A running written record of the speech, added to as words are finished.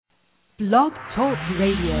Blog Talk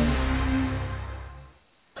Radio.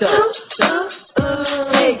 Take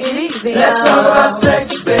it easy. Let's talk about sex,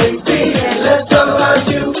 baby. Let's talk about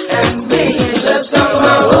you and me. Let's talk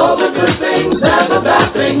about all the good things and the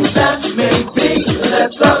bad things that may be.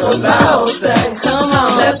 Let's talk about sex. Come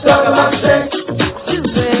on. Let's talk about sex.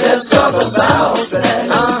 Let's talk about sex.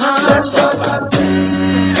 Let's talk about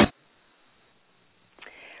sex.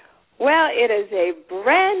 Well, it is a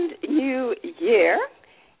brand new year,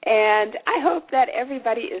 and I hope that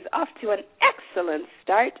everybody is off to an excellent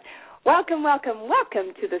start. Welcome, welcome,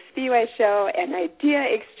 welcome to the Spiwe Show, an idea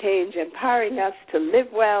exchange empowering us to live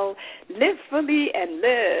well, live fully, and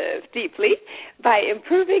live deeply by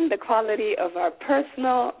improving the quality of our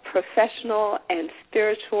personal, professional, and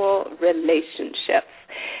spiritual relationships.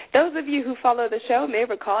 Those of you who follow the show may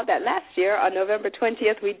recall that last year on November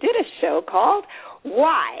 20th we did a show called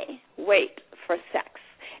Why Wait for Sex?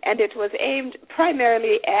 And it was aimed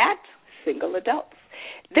primarily at single adults.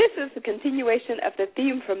 This is the continuation of the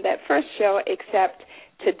theme from that first show, except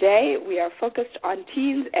today we are focused on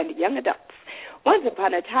teens and young adults. Once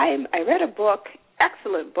upon a time, I read a book,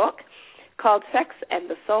 excellent book, called Sex and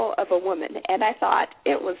the Soul of a Woman, and I thought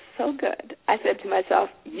it was so good. I said to myself,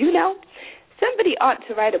 somebody ought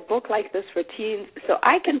to write a book like this for teens so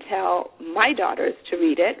I can tell my daughters to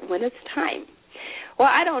read it when it's time. Well,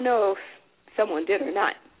 I don't know if someone did or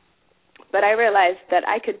not, but I realized that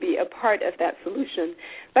I could be a part of that solution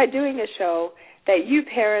by doing a show that you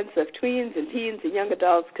parents of tweens and teens and young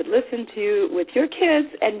adults could listen to with your kids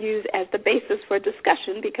and use as the basis for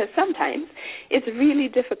discussion, because sometimes it's really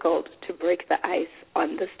difficult to break the ice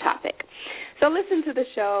on this topic. So listen to the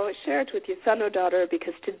show, share it with your son or daughter,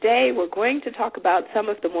 because today we're going to talk about some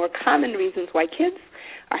of the more common reasons why kids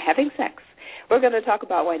are having sex. We're going to talk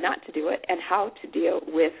about why not to do it and how to deal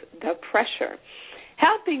with the pressure.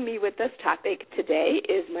 Helping me with this topic today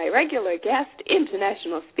is my regular guest,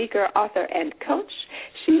 international speaker, author, and coach,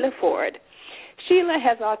 Sheila Ford. Sheila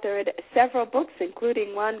has authored several books,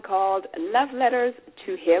 including one called Love Letters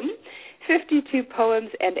to Him, 52 poems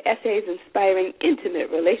and essays inspiring intimate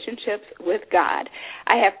relationships with God.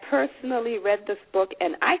 I have personally read this book,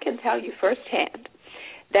 and I can tell you firsthand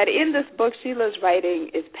that in this book, Sheila's writing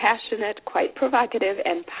is passionate, quite provocative,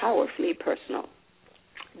 and powerfully personal.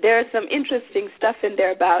 There's some interesting stuff in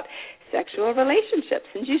there about sexual relationships,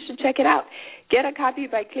 and you should check it out. Get a copy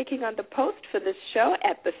by clicking on the post for this show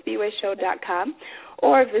at thespiweshow.com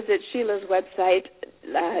or visit Sheila's website,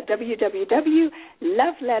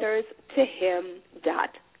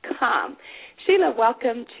 www.loveletterstohim.com. Sheila,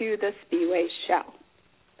 welcome to the Spiwe Show.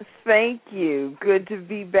 Thank you. Good to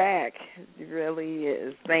be back. It really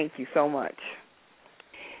is. Thank you so much.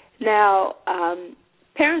 Now,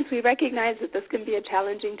 parents, we recognize that this can be a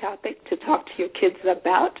challenging topic to talk to your kids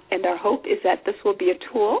about, and our hope is that this will be a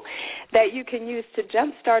tool that you can use to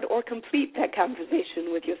jumpstart or complete that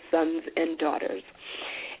conversation with your sons and daughters.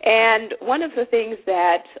 And one of the things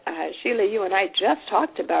that, Sheila, you and I just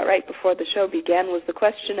talked about right before the show began was the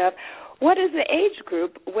question of what is the age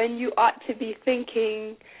group when you ought to be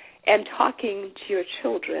thinking and talking to your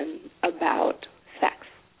children about sex?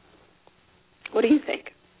 What do you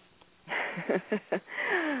think?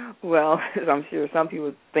 Well, I'm sure some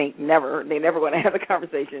people think they're never going to have a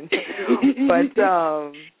conversation. But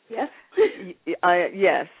yes,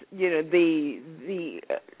 yes, the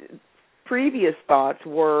previous thoughts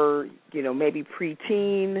were, maybe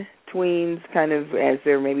preteen, tweens, kind of as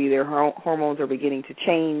their hormones are beginning to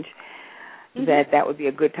change. Mm-hmm. That would be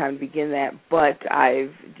a good time to begin that. But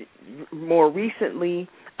more recently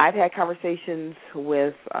I've had conversations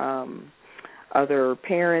with other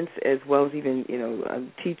parents as well as even,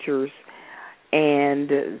 teachers, and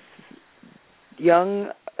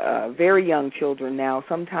very young children now,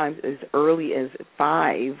 sometimes as early as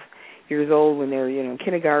 5 years old when they're, in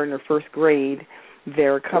kindergarten or first grade,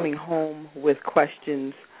 they're coming home with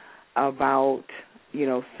questions about,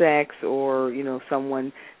 sex or,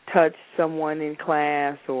 someone touched someone in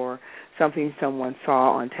class or something someone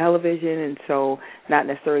saw on television, and so not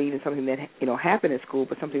necessarily even something that happened at school,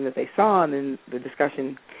 but something that they saw, and then the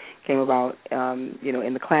discussion came about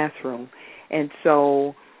in the classroom. And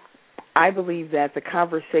so I believe that the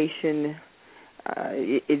conversation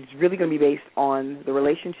is really going to be based on the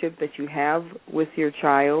relationship that you have with your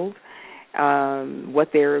child,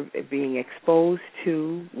 what they're being exposed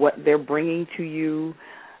to, what they're bringing to you,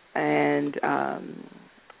 and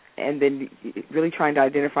then really trying to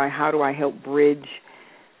identify how do I help bridge,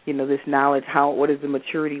 this knowledge, what is the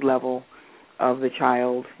maturity level of the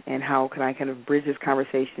child, and how can I kind of bridge this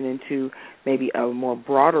conversation into maybe a more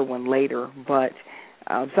broader one later. But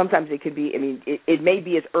sometimes it could be, it may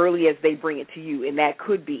be as early as they bring it to you, and that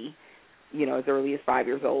could be as early as 5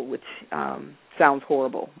 years old, which sounds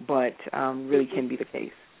horrible, but really can be the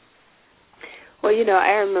case. Well,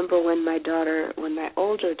 I remember when my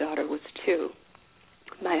older daughter was 2,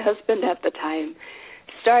 my husband at the time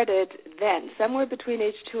started then, somewhere between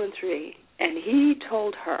age 2 and 3, and he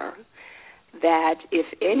told her that if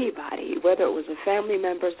anybody, whether it was a family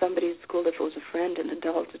member, somebody at school, if it was a friend, an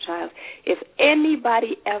adult, a child, if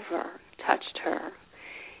anybody ever touched her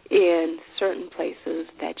in certain places,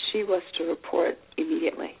 that she was to report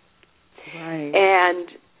immediately. Right. And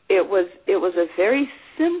it was a very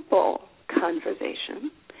simple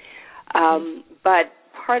conversation, but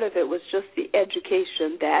part of it was just the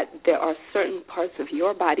education that there are certain parts of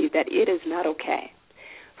your body that it is not okay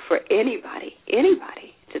for anybody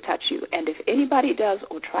to touch you. And if anybody does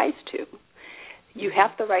or tries to, you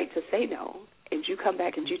have the right to say no, and you come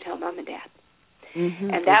back and you tell Mom and Dad. Mm-hmm.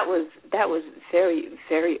 And that was very,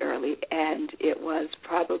 very early, and it was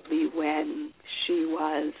probably when she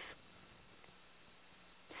was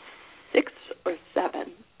 6 or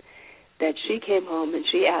 7 that she came home and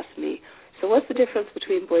she asked me, so what's the difference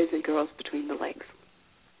between boys and girls between the legs?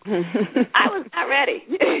 I was not ready.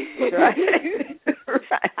 Right.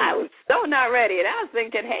 I was so not ready, and I was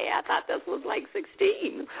thinking, hey, I thought this was like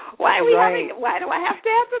 16. Why do I have to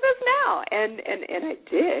answer this now? And I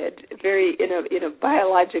did very in a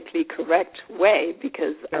biologically correct way,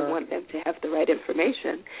 because I want them to have the right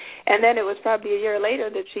information. And then it was probably a year later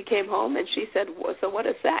that she came home and she said, so what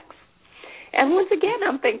is sex? And once again,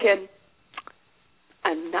 I'm thinking,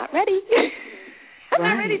 I'm not ready. I'm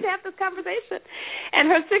not ready to have this conversation. And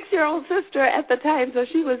her 6-year-old sister at the time, so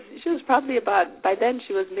she was probably about, by then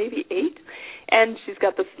she was maybe 8, and she's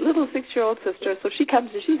got this little 6-year-old sister, so she comes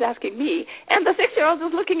and she's asking me, and the 6-year-old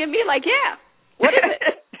is looking at me like, yeah, what is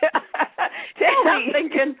it? And I'm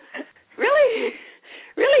thinking, really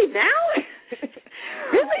now?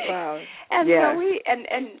 Really? Wow. And so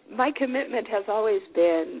and my commitment has always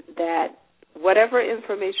been that whatever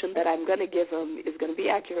information that I'm going to give them is going to be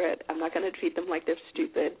accurate. I'm not going to treat them like they're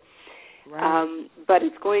stupid. Right. But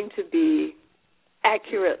it's going to be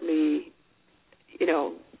accurately,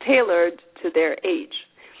 tailored to their age.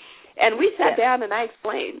 And we sat down and I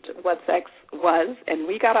explained what sex was, and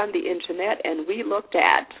we got on the Internet and we looked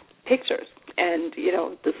at pictures. And,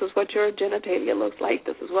 this is what your genitalia looks like.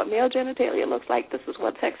 This is what male genitalia looks like. This is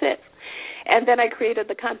what sex is. And then I created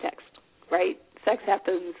the context, right? Sex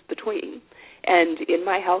happens between. And in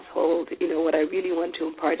my household, what I really want to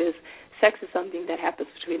impart is sex is something that happens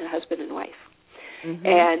between a husband and wife. Mm-hmm.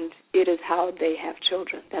 And it is how they have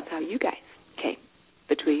children. That's how you guys came,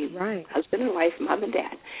 between husband and wife, Mom and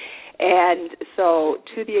Dad. And so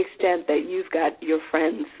to the extent that you've got your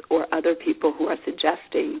friends or other people who are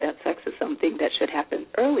suggesting that sex is something that should happen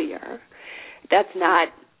earlier, that's not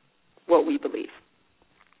what we believe.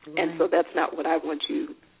 Right. And so that's not what I want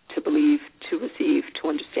you to believe, to receive, to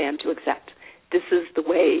understand, to accept. This is the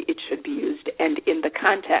way it should be used, and in the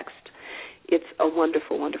context, it's a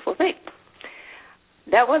wonderful, wonderful thing.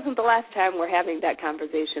 That wasn't the last time we're having that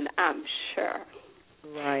conversation, I'm sure.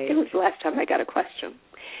 Right. It was the last time I got a question.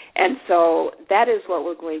 And so that is what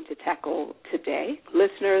we're going to tackle today.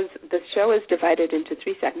 Listeners, the show is divided into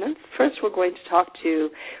 3 segments. First, we're going to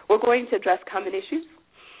address common issues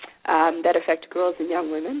that affect girls and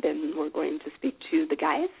young women. Then we're going to speak to the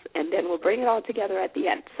guys, and then we'll bring it all together at the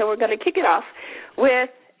end. So we're going to kick it off with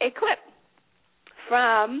a clip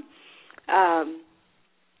from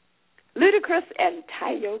Ludacris and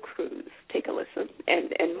Tayo Cruz. Take a listen,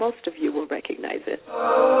 and most of you will recognize it. Now,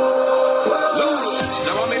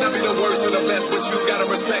 I may not be the worst or the best, but you gotta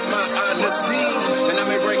respect my honesty, and I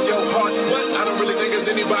may break your heart, but I don't really think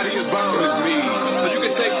there's anybody as bound as me. So you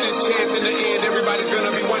can take this chance in the end. Everybody's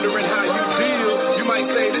gonna be wondering how you feel. You might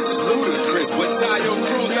say this is Ludacris with Tayo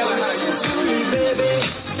Cruz. Tell her how you feel, baby.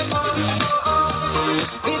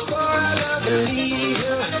 Before I love and leave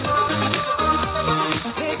you,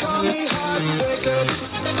 they call me heartbreaker.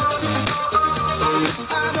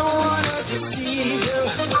 I don't wanna deceive you.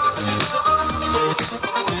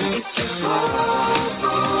 It's just wrong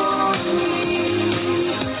for me.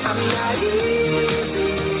 I'm not easy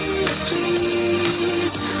to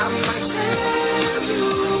please. I might tear you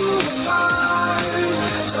apart.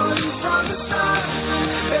 So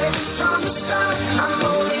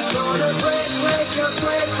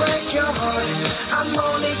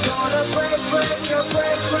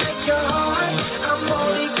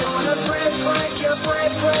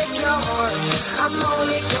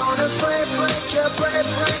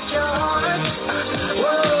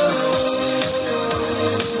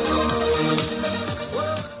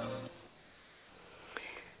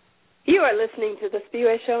listening to the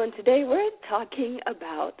Spiwe Show, and today we're talking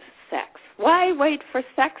about sex. Why wait for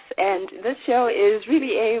sex? And this show is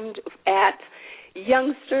really aimed at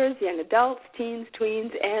youngsters, young adults, teens, tweens,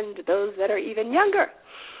 and those that are even younger.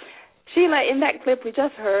 Sheila, in that clip we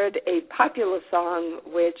just heard a popular song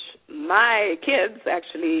which my kids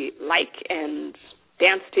actually like and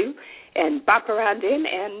dance to and bop around in,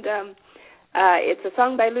 and it's a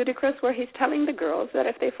song by Ludacris where he's telling the girls that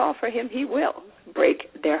if they fall for him, he will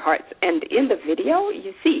break their hearts. And in the video,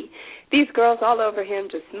 you see these girls all over him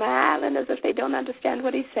just smiling as if they don't understand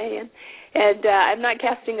what he's saying. And I'm not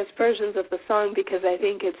casting aspersions of the song because I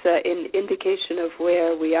think it's an indication of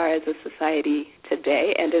where we are as a society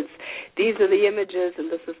today. And these are the images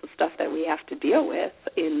and this is the stuff that we have to deal with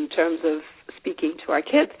in terms of speaking to our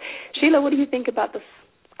kids. Sheila, what do you think about this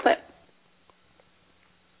clip?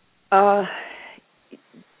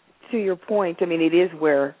 To your point, I mean,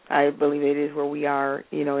 I believe it is where we are,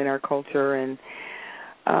 in our culture, and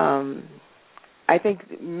I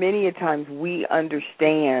think many a times we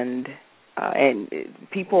understand, and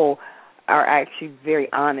people are actually very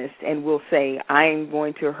honest and will say, I'm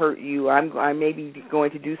going to hurt you, I may be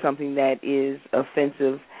going to do something that is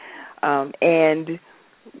offensive, and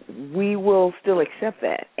we will still accept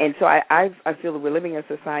that. And so I feel that we're living in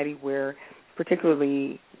a society where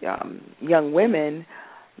particularly young women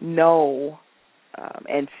know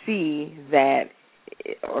and see that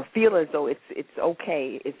or feel as though it's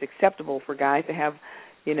okay, it's acceptable for guys to have,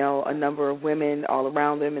 a number of women all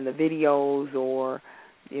around them in the videos or,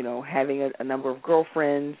 having a number of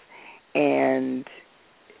girlfriends, and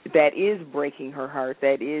that is breaking her heart,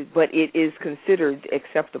 but it is considered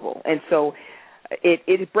acceptable. And so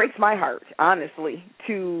it breaks my heart, honestly,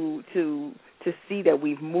 to see that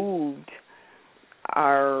we've moved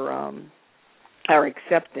our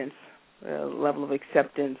acceptance, level of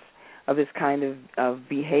acceptance of this kind of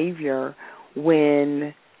behavior,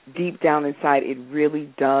 when deep down inside it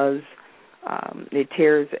really does, it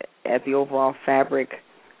tears at the overall fabric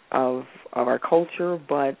of our culture,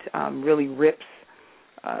 but really rips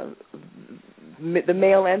the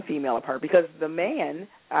male and female apart. Because the man,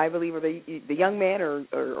 I believe, or the young man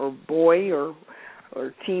or boy or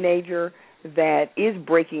teenager that is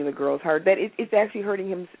breaking the girl's heart, that it's actually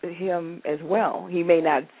hurting him as well. He may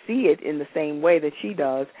not see it in the same way that she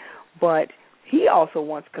does, but he also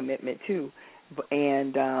wants commitment too,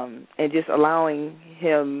 and just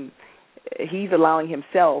he's allowing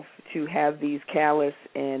himself to have these callous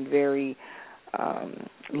and very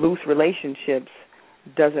loose relationships.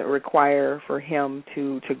 Doesn't require for him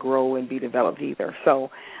to grow and be developed either. So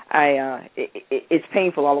it's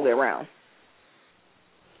painful all the way around.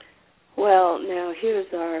 Well, now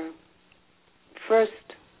here's our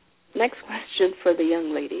next question for the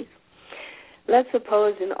young ladies. Let's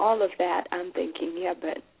suppose in all of that I'm thinking, yeah,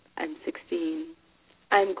 but I'm 16,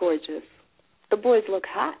 I'm gorgeous, the boys look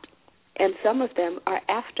hot, and some of them are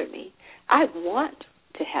after me. I want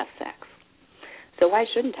to have sex, so why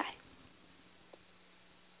shouldn't I?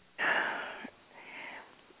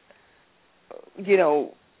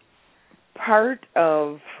 Part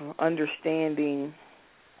of understanding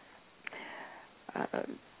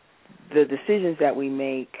the decisions that we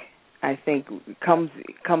make, I think, comes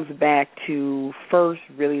back to first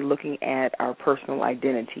really looking at our personal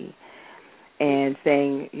identity and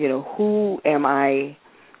saying, who am I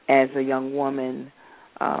as a young woman,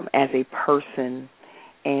 as a person,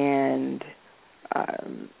 and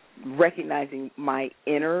recognizing my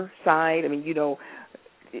inner side. I mean,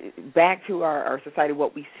 back to our society,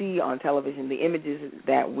 what we see on television, the images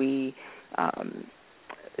that we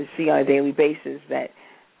see on a daily basis, that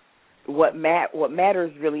what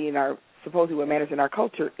matters really what matters in our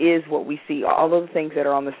culture is what we see, all of the things that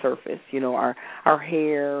are on the surface, our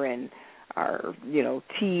hair and our,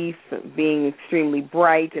 teeth being extremely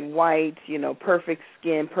bright and white, perfect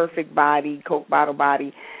skin, perfect body, Coke bottle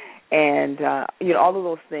body, and, all of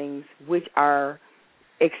those things which are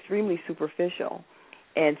extremely superficial.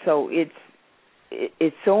 And so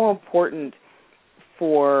it's so important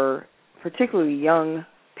for particularly young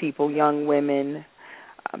people, young women,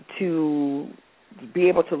 to be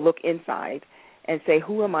able to look inside and say,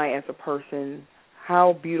 who am I as a person?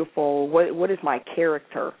 How beautiful? What is my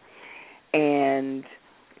character? And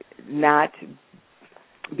not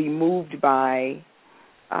be moved by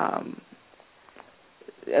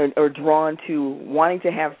or drawn to wanting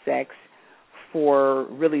to have sex for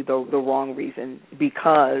really the wrong reason,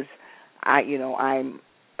 because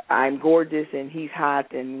I'm gorgeous and he's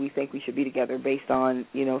hot and we think we should be together based on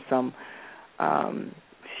some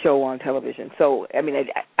show on television. So I mean,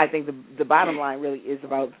 I think the bottom line really is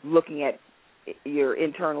about looking at your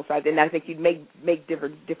internal side, and I think you'd make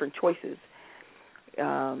different choices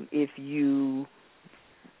if you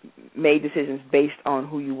made decisions based on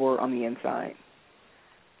who you were on the inside?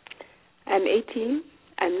 I'm 18.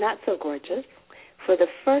 I'm not so gorgeous. For the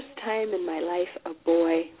first time in my life, a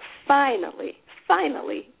boy finally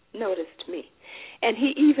noticed me. And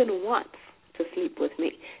he even wants to sleep with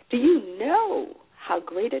me. Do you know how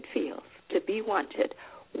great it feels to be wanted?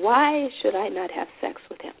 Why should I not have sex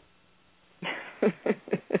with him?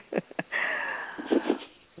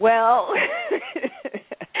 Well,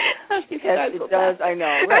 yes, it does. I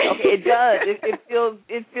know. Right? Okay, it does.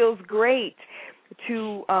 It feels great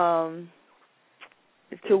to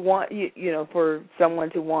want you. You know, for someone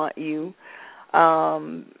to want you,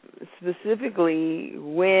 specifically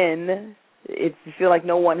when you feel like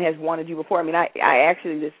no one has wanted you before. I mean, I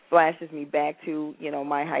actually, this flashes me back to, you know,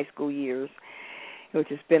 my high school years, which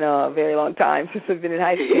has been a very long time since I've been in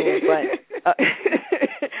high school,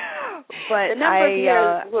 but the number of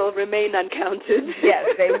years will remain uncounted. Yes,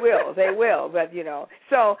 they will. But, you know,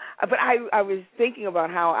 so, but I was thinking about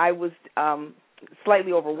how I was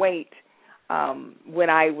slightly overweight when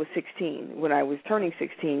I was 16, when I was turning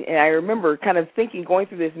 16. And I remember kind of going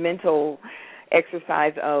through this mental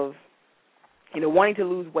exercise of, you know, wanting to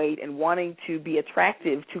lose weight and wanting to be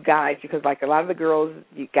attractive to guys, because like a lot of the girls,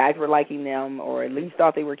 guys were liking them or at least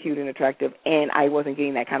thought they were cute and attractive, and I wasn't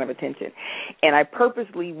getting that kind of attention. And I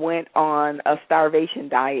purposely went on a starvation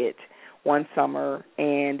diet one summer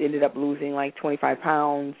and ended up losing like 25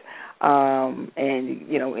 pounds and,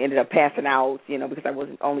 you know, ended up passing out, you know, because I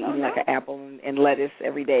wasn't only eating like an apple and lettuce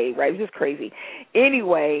every day, right? It was just crazy.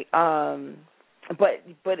 Anyway, what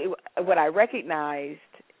I recognized,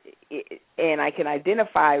 and I can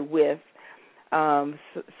identify with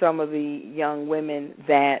some of the young women,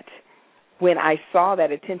 that when I saw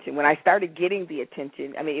that attention, when I started getting the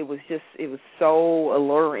attention, I mean, it was so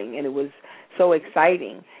alluring and it was so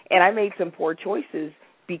exciting. And I made some poor choices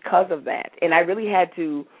because of that. And I really had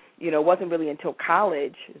to, you know, it wasn't really until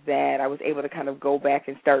college that I was able to kind of go back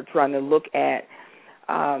and start trying to look at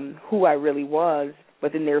who I really was.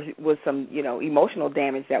 But then there was some, you know, emotional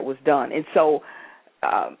damage that was done. And so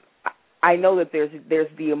I know that there's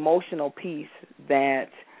the emotional piece that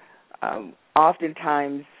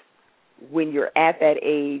oftentimes when you're at that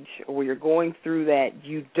age or when you're going through that,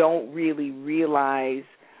 you don't really realize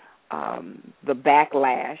the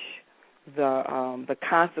backlash, the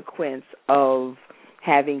consequence of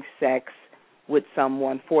having sex with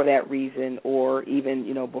someone for that reason, or even,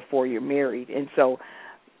 you know, before you're married. And so,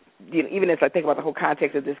 you know, even as I think about the whole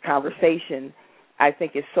context of this conversation, I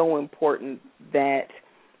think it's so important that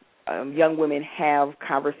young women have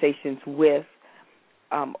conversations with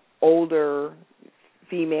older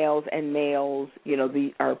females and males, you know,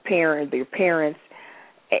 their parents,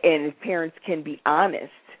 and if parents can be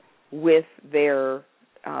honest with their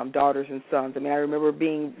daughters and sons. I mean, I remember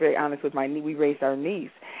being very honest with we raised our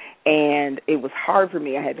niece, and it was hard for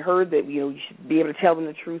me. I had heard that, you know, you should be able to tell them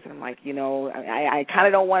the truth, and I'm like, you know, I kind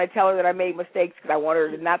of don't want to tell her that I made mistakes because I want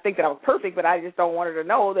her to not think that I was perfect, but I just don't want her to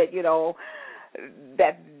know that, you know,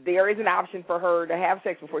 that there is an option for her to have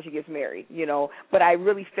sex before she gets married, you know. But I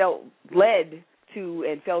really felt led to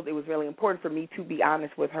and felt it was really important for me to be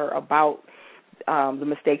honest with her about the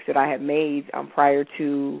mistakes that I had made prior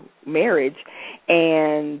to marriage.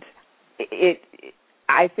 And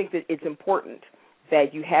I think that it's important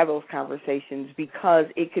that you have those conversations, because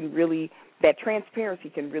it can really, that transparency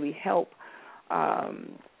can really help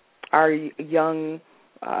our young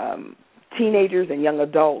teenagers and young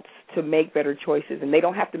adults to make better choices, and they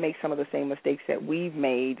don't have to make some of the same mistakes that we've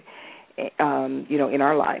made, you know, in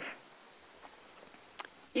our life.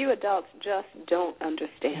 You adults just don't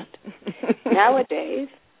understand. Nowadays,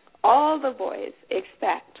 all the boys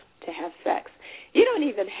expect to have sex. You don't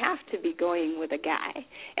even have to be going with a guy,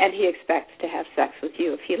 and he expects to have sex with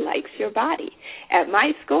you if he likes your body. At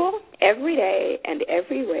my school, every day and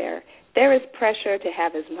everywhere, there is pressure to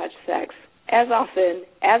have as much sex as often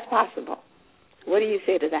as possible. What do you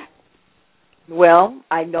say to that? Well,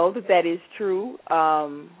 I know that is true.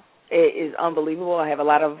 It is unbelievable. I have a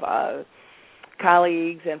lot of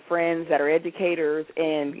colleagues and friends that are educators,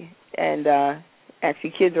 and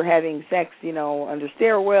actually kids are having sex, you know, under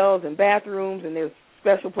stairwells and bathrooms, and there's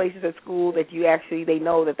special places at school that they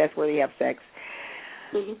know that that's where they have sex.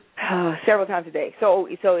 Mm-hmm. Several times a day. So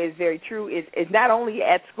it's very true. It's not only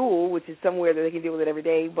at school, which is somewhere that they can deal with it every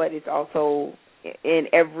day, but it's also in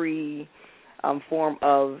every form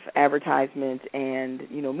of advertisement and,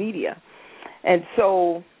 you know, media. And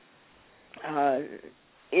so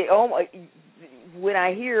when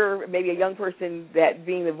I hear maybe a young person, that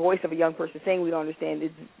being the voice of a young person saying we don't understand,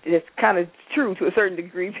 it's kind of true to a certain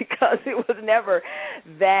degree, because it was never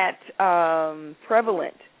that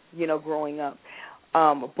prevalent, growing up.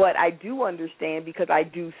 But I do understand, because I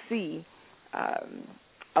do see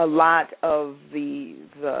a lot of the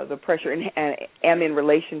pressure, and am in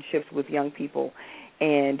relationships with young people,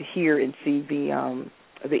 and hear and see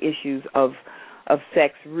the issues of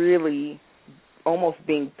sex really almost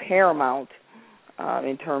being paramount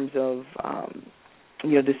in terms of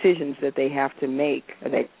decisions that they have to make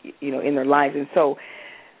that in their lives. And so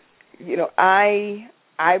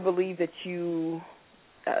I believe that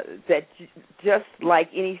that just like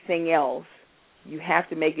anything else, you have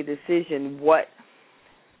to make a decision what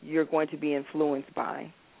you're going to be influenced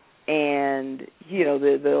by. And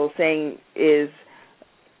the old saying is,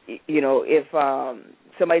 if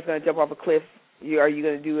somebody's going to jump off a cliff, are you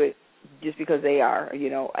going to do it just because they are,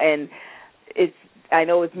 and I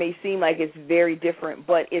know it may seem like it's very different,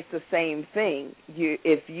 but it's the same thing.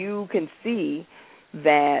 If you can see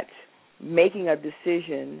that making a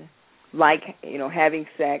decision like, having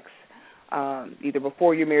sex, either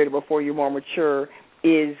before you're married or before you're more mature,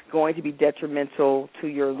 is going to be detrimental to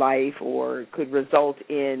your life, or could result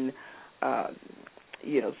in,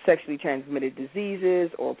 sexually transmitted diseases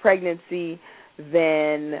or pregnancy,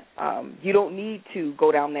 then you don't need to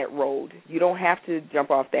go down that road. You don't have to jump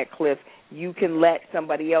off that cliff. You can let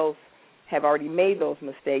somebody else have already made those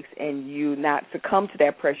mistakes, and you not succumb to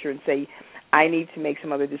that pressure and say, I need to make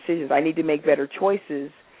some other decisions. I need to make better choices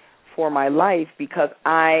for my life, because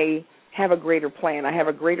I have a greater plan. I have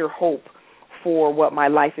a greater hope for what my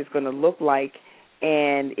life is going to look like,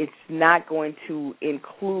 and it's not going to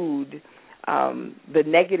include the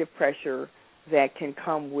negative pressure that can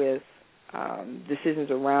come with decisions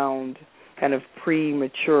around kind of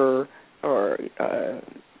premature or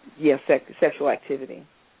sexual activity.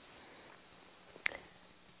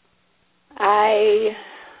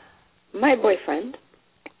 My boyfriend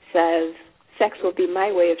says sex will be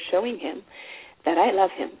my way of showing him that I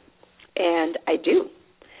love him, and I do.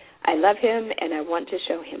 I love him, and I want to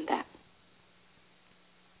show him that.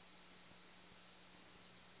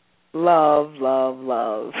 Love, love,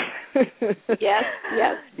 love. Yes,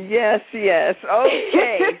 yes. Yes, yes.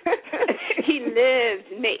 Okay. He lives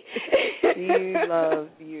me. He loves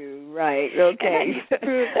you, right. Okay. And I need to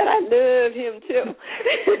prove that I love him, too.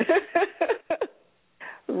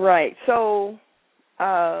 Right. So,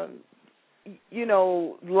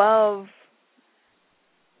 love,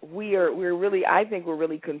 we're really, I think we're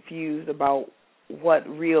really confused about what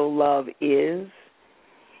real love is.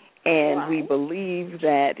 And wow. We believe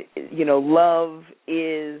that, love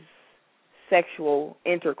is sexual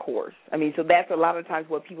intercourse. I mean, so that's a lot of times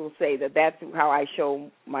what people say, that's how I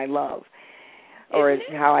show my love, or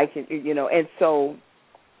how I can, and so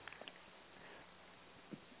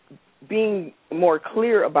being more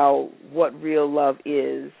clear about what real love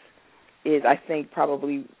is I think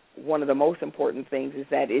probably one of the most important things, is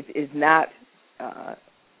that it is not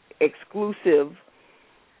exclusive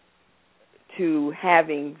to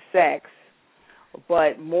having sex,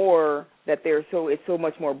 but more that it's so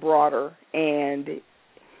much more broader. And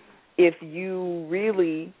if you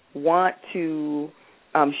really want to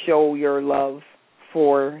show your love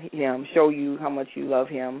for him, show you how much you love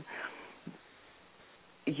him,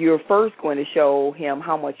 you're first going to show him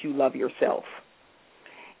how much you love yourself.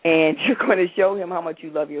 And you're going to show him how much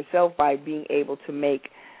you love yourself by being able to make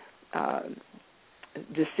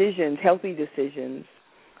decisions, healthy decisions,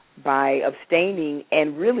 by abstaining,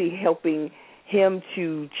 and really helping him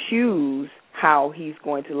to choose how he's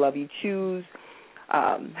going to love you, choose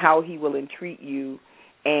how he will entreat you,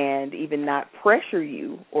 and even not pressure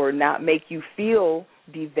you or not make you feel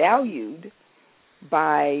devalued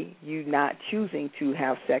by you not choosing to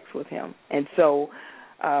have sex with him. And so,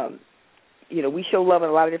 we show love in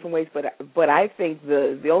a lot of different ways, but I think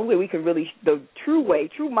the only way we can really, the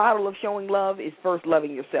true model of showing love is first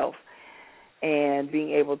loving yourself and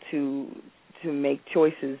being able to make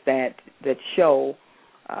choices that show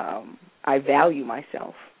I value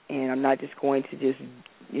myself, and I'm not just going to just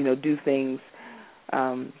do things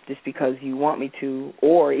just because you want me to,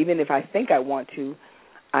 or even if I think I want to,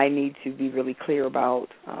 I need to be really clear about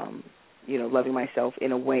loving myself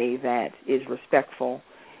in a way that is respectful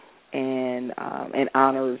and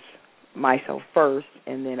honors myself first,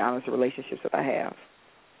 and then honors the relationships that I have.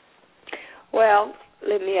 Well,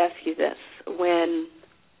 let me ask you this: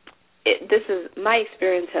 my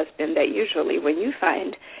experience has been that usually when you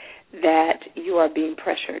find that you are being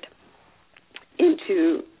pressured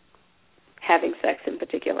into having sex in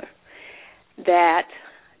particular, that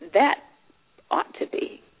ought to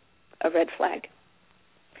be a red flag.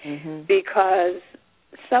 Mm-hmm. Because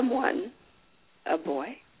someone, a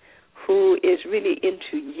boy, who is really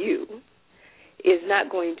into you is not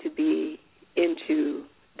going to be into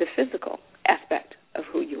the physical aspect of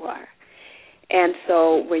who you are. And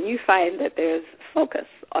so when you find that there's focus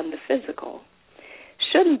on the physical,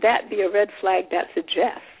 shouldn't that be a red flag that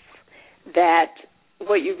suggests that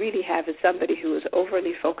what you really have is somebody who is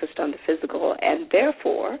overly focused on the physical and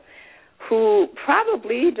therefore who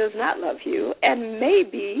probably does not love you and may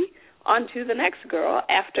be on to the next girl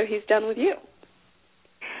after he's done with you?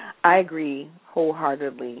 I agree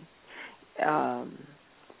wholeheartedly.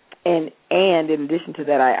 And in addition to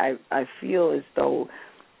that, I feel as though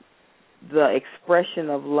the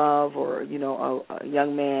expression of love or, a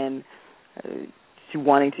young man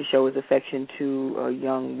wanting to show his affection to a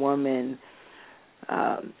young woman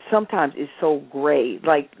sometimes is so great.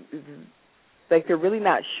 Like they're really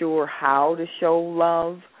not sure how to show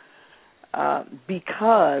love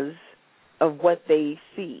because of what they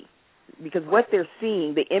see. Because what they're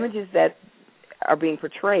seeing, the images that are being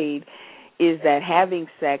portrayed is that having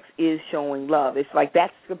sex is showing love. It's like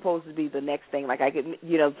that's supposed to be the next thing. Like I could,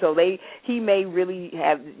 so he may really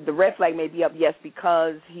have, the red flag may be up, yes,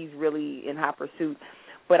 because he's really in hot pursuit.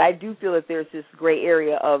 But I do feel that there's this gray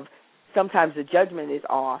area of sometimes the judgment is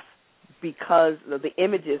off because the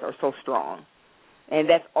images are so strong. And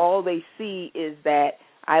that's all they see is that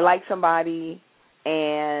I like somebody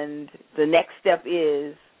and the next step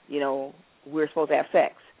is, we're supposed to have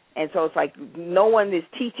sex. And so it's like no one is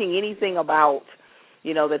teaching anything about,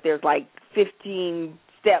 that there's like 15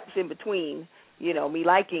 steps in between, me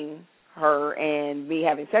liking her and me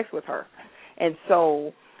having sex with her. And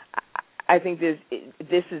so I think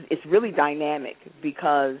it's really dynamic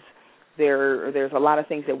because there's a lot of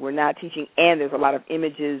things that we're not teaching, and there's a lot of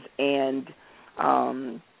images and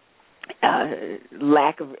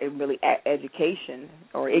lack of really education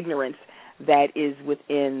or ignorance that is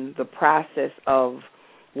within the process of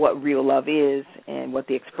what real love is and what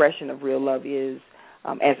the expression of real love is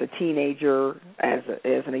as a teenager, as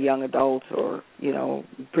a young adult, or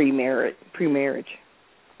pre-marriage.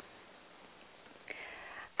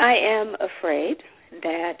 I am afraid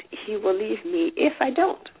that he will leave me if I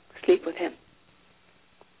don't sleep with him.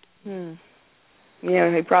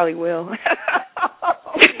 Yeah, he probably will.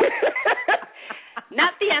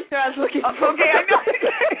 Not the answer I was looking for. Okay,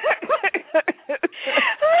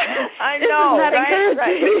 I know. I know,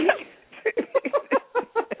 right?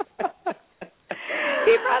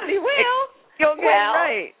 He probably will.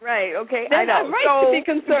 Okay, right. Okay, then I know. I'm right to be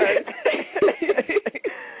concerned.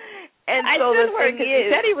 And I so should the worry thing because is,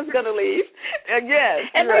 he said he was going to leave. Yes,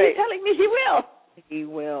 and now you're telling me he will. He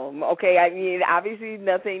will. Okay, I mean, obviously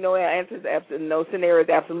no answer is absolute, no scenario is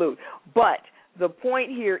absolute. But the point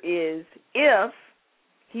here is if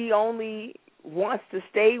he only wants to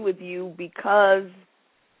stay with you because,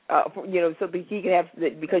 so that he can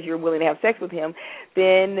because you're willing to have sex with him,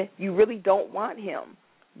 then you really don't want him.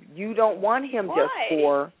 You don't want him just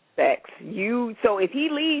for sex. So if he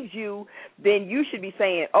leaves you, then you should be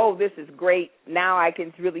saying, oh, this is great. Now I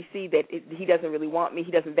can really see that he doesn't really want me.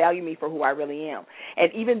 He doesn't value me for who I really am.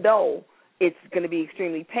 And even though it's going to be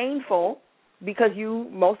extremely painful because you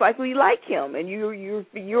most likely like him and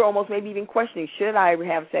you're almost maybe even questioning, should I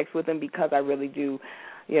have sex with him because I really do.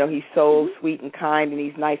 He's so sweet and kind and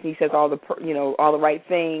he's nice and he says all the all the right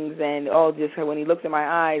things and just when he looks in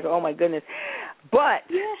my eyes, oh my goodness. But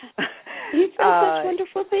he says such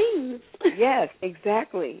wonderful things. Yes,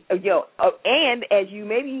 exactly. And as you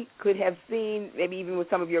maybe could have seen, maybe even with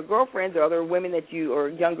some of your girlfriends or other women or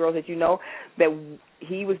young girls that that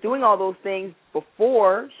he was doing all those things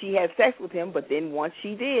before she had sex with him, but then once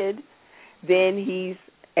she did, then he's,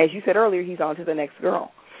 as you said earlier, he's on to the next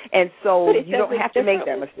girl. And so you don't have to make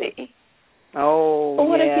that mistake. Oh, well,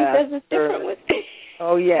 what if he says it's different with me?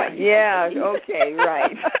 Oh, yeah, okay,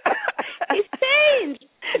 right. He's changed.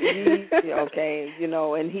 Okay,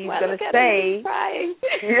 and he's going to say,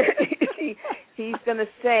 he's going to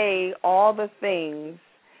say all the things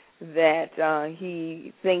that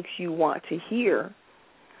he thinks you want to hear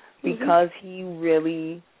because he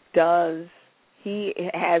really does. He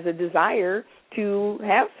has a desire to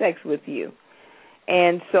have sex with you.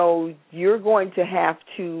 And so you're going to have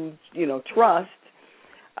to, trust.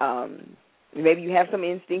 Maybe you have some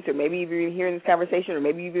instincts, or maybe you've been hearing this conversation, or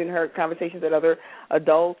maybe you've even heard conversations that other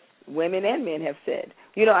adults, women and men, have said.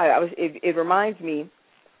 It reminds me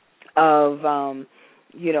of, I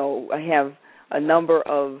have a number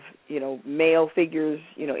of, male figures,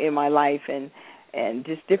 in my life, and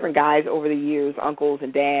just different guys over the years, uncles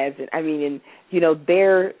and dads, and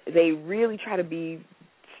they really try to be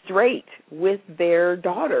straight with their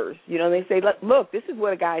daughters. You know, they say, look, this is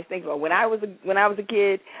what a guy thinks about. When I was a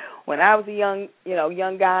kid, when I was a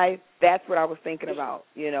young guy, that's what I was thinking about,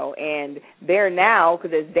 you know. And they're now,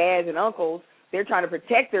 because as dads and uncles, they're trying to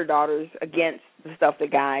protect their daughters against the stuff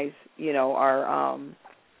that guys, you know, are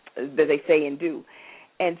that they say and do.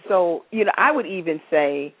 And so, you know, I would even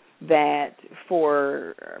say that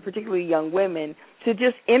for particularly young women to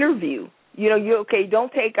just interview. You know,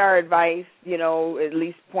 don't take our advice, you know, at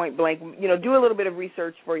least point blank. You know, do a little bit of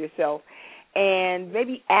research for yourself and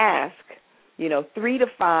maybe ask, you know, 3 to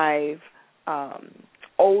 5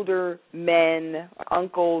 older men,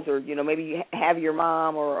 uncles, or, you know, maybe you have your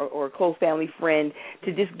mom or a close family friend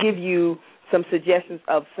to just give you some suggestions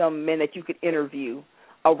of some men that you could interview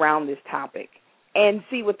around this topic and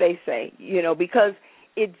see what they say, you know, because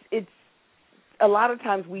it's a lot of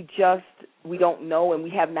times we don't know, and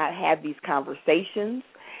we have not had these conversations,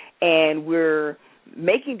 and we're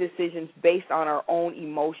making decisions based on our own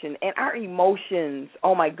emotion. And our emotions,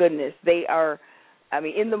 oh my goodness, they are, I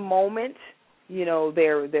mean, in the moment, you know,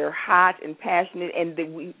 they're hot and passionate, and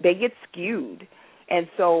they get skewed. And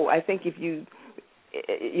so I think if you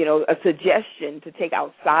know, a suggestion to take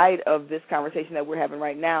outside of this conversation that we're having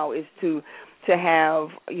right now is to have,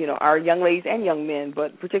 you know, our young ladies and young men,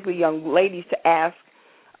 but particularly young ladies, to ask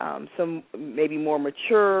some maybe more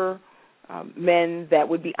mature men that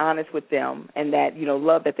would be honest with them, and that, you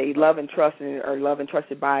know, they love and trust and are loved and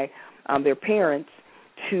trusted by their parents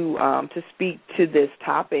to speak to this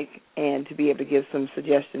topic and to be able to give some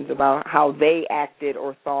suggestions about how they acted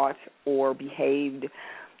or thought or behaved,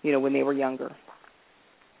 you know, when they were younger.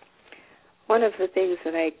 One of the things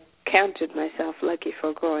that I counted myself lucky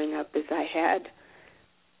for growing up is I had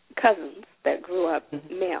cousins that grew up,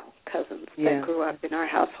 male cousins that grew up in our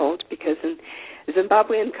household, because in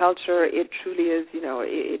Zimbabwean culture, it truly is, you know,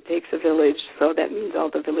 it takes a village, so that means all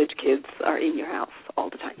the village kids are in your house all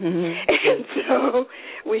the time. And so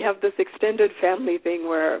we have this extended family thing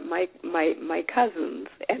where my cousins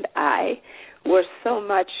and I were so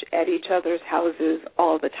much at each other's houses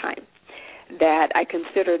all the time that I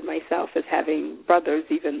considered myself as having brothers,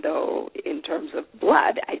 even though in terms of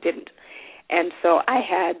blood I didn't. And so I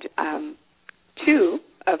had 2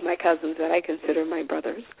 of my cousins that I consider my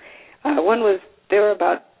brothers. They were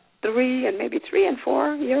about 3 and maybe 3 and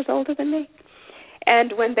 4 years older than me.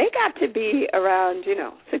 And when they got to be around, you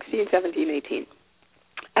know, 16, 17, 18,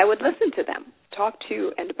 I would listen to them talk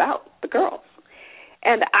to and about the girls.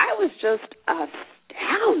 And I was just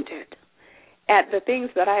astounded at the things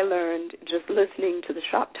that I learned just listening to the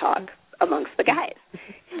shop talk amongst the guys.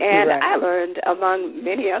 And right. I learned, among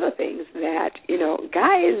many other things, that, you know,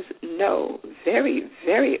 guys know very,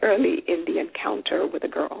 very early in the encounter with a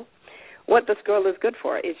girl what this girl is good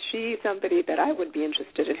for. Is she somebody that I would be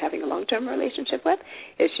interested in having a long-term relationship with?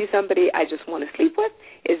 Is she somebody I just want to sleep with?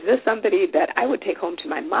 Is this somebody that I would take home to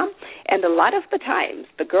my mom? And a lot of the times,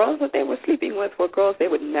 the girls that they were sleeping with were girls they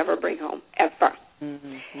would never bring home, ever.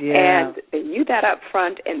 And they knew that up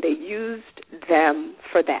front, and they used them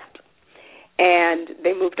for that. And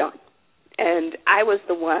they moved on. And I was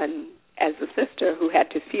the one, as the sister, who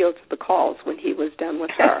had to field the calls when he was done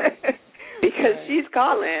with her. Because she's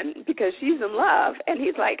calling, because she's in love, and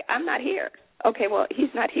he's like, I'm not here. Okay, well,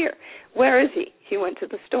 he's not here. Where is he? He went to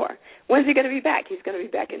the store. When's he going to be back? He's going to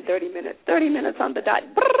be back in 30 minutes. 30 minutes on the dot.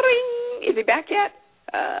 Bring! Is he back yet?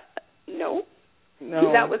 No.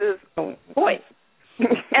 He's out with his boys.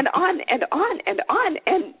 And on and on and on.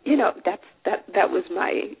 And, you know, that was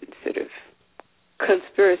my sort of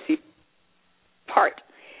conspiracy part.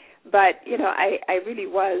 But, you know, I really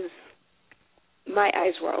was, my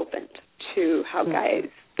eyes were opened to how guys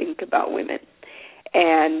think about women.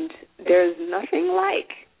 And there's nothing like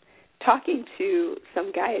talking to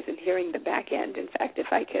some guys and hearing the back end. In fact, if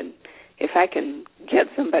I can get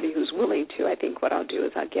somebody who's willing to, I think what I'll do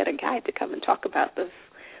is I'll get a guy to come and talk about this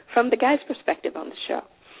from the guy's perspective on the show.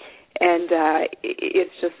 And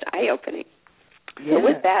it's just eye-opening. Yeah. So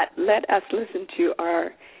with that, let us listen to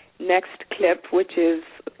our next clip, which is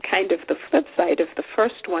kind of the flip side of the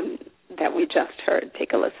first one that we just heard.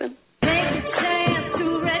 Take a listen. Take a chance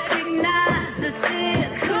to recognize this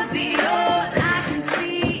could be yours. I can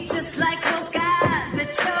see just like those guys that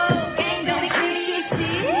choke. Ain't no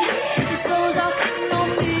easy. This goes off on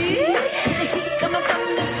me. The heat coming from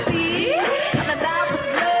the sea. I'm about to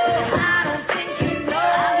blow. I don't think you know.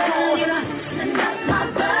 I'm gonna loosen up my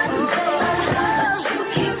button. But you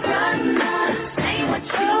keep running on. Ain't what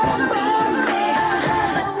you wanna be. But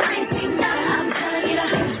I ain't seen nothing. I'm telling you to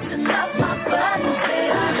loosen up my button.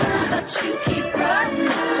 But you keep running.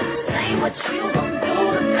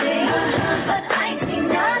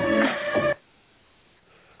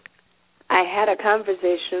 I had a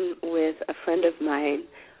conversation with a friend of mine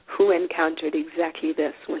who encountered exactly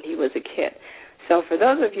this when he was a kid. So for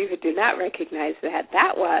those of you who do not recognize that,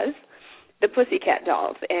 that was the Pussycat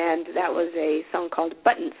Dolls, and that was a song called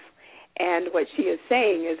Buttons. And what she is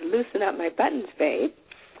saying is, loosen up my buttons, babe.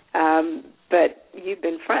 But you've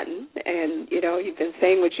been fronting, and, you've been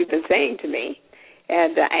saying what you've been saying to me,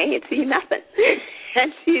 and I ain't seen nothing.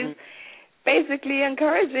 And she's basically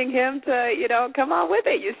encouraging him to, come on with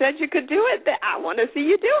it. You said you could do it. I want to see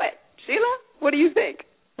you do it. Sheila, what do you think?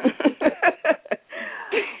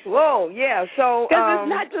 Whoa, yeah. So because it's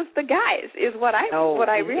not just the guys, is what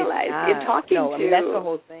I realized in talking to. I mean, that's the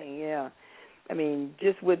whole thing. Yeah. I mean,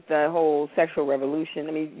 just with the whole sexual revolution.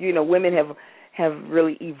 I mean, women have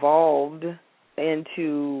really evolved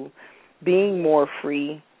into being more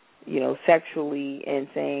free, sexually, and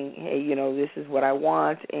saying, hey, this is what I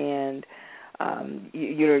want, and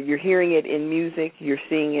you're hearing it in music, you're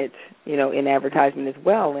seeing it, in advertisement as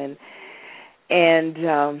well, and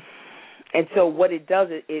so what it does,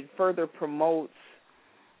 it further promotes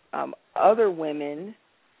other women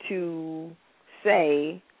to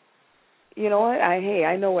say, you know what,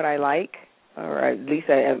 I know what I like, or at least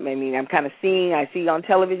I'm kind of I see on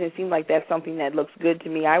television, it seems like that's something that looks good to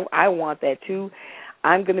me. I want that too.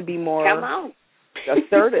 I'm going to be more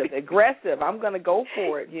assertive, aggressive. I'm going to go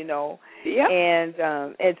for it, Yep.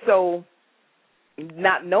 And so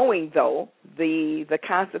not knowing, though, the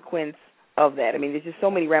consequence of that. I mean, there's just so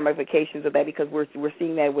many ramifications of that because we're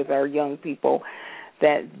seeing that with our young people,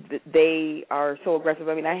 that they are so aggressive.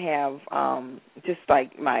 I mean, I have just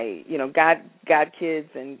like my, God kids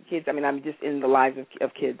and kids. I mean, I'm just in the lives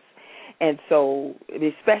of kids. And so,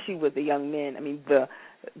 especially with the young men, I mean, the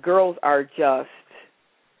girls are just,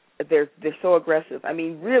 they're so aggressive. I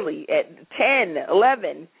mean, really, at 10,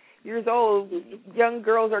 11 years old, young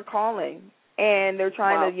girls are calling, and they're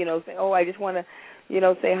trying to, say, oh, I just want to,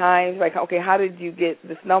 say hi. It's like, okay, how did you get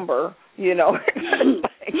this number?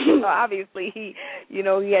 Obviously he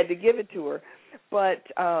had to give it to her, but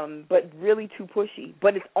really too pushy.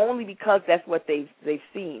 But it's only because that's what they've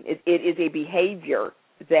seen. It is a behavior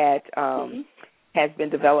that has been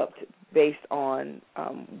developed based on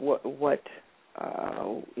what's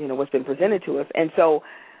been presented to us. And so,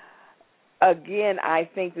 again, I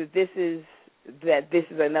think that this is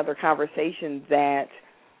another conversation that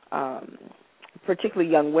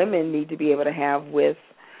particularly young women need to be able to have with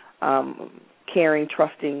caring,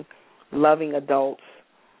 trusting, loving adults,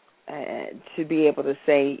 to be able to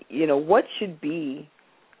say, what should be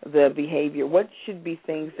the behavior, what should be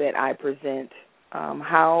things that I present,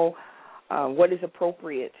 what is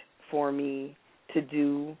appropriate for me to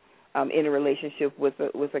do in a relationship with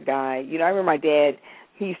a guy. I remember my dad,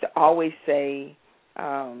 he used to always say,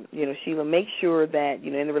 Sheila, make sure that,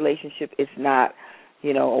 in the relationship it's not, a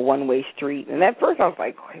one-way street. And at first I was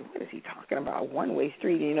like, wait, what is he talking about, a one-way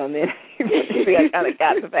street? And then I kind of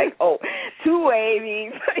got the fact, two-way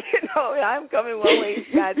means, I'm coming one way,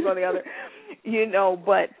 guys go the other.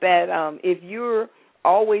 But that if you're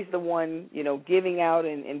always the one, giving out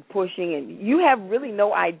and pushing, and you have really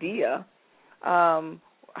no idea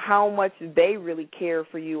how much they really care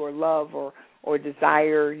for you or love or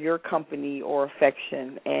desire your company or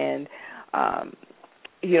affection. And,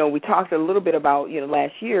 we talked a little bit about,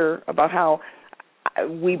 last year about how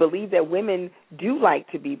we believe that women do like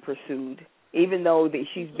to be pursued, even though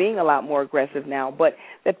she's being a lot more aggressive now, but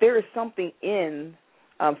that there is something in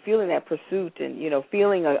feeling that pursuit and,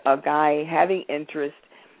 feeling a guy having interest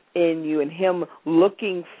in you and him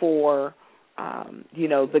looking for,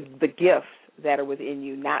 the gifts that are within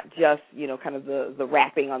you, not just, kind of the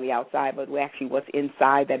wrapping on the outside, but actually what's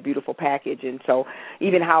inside that beautiful package. And so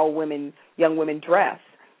even how young women dress,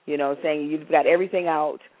 saying you've got everything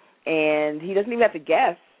out, and he doesn't even have to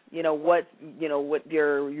guess, what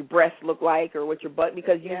your breasts look like or what your butt,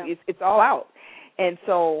 because it's all out. And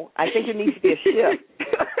so I think there needs to be a shift.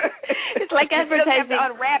 It's like advertising. You don't have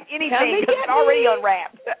to unwrap anything because it's already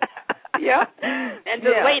unwrapped. And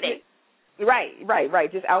just waiting.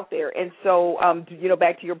 Right, just out there. And so,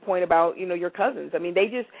 back to your point about, your cousins. I mean,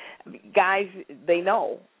 guys, they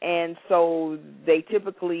know. And so they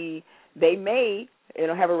may,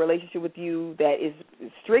 have a relationship with you that is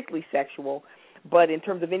strictly sexual, but in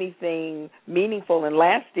terms of anything meaningful and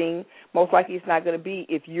lasting, most likely it's not going to be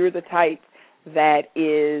if you're the type that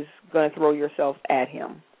is going to throw yourself at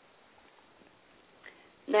him.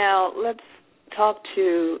 Now, let's talk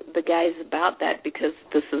to the guys about that, because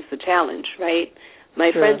this is the challenge, right?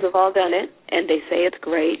 My friends have all done it, and they say it's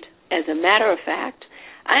great. As a matter of fact,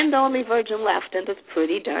 I'm the only virgin left, and it's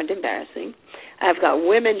pretty darned embarrassing. I've got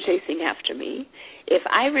women chasing after me. If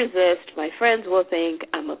I resist, my friends will think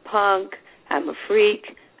I'm a punk, I'm a freak,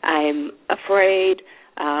 I'm afraid,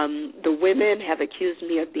 the women have accused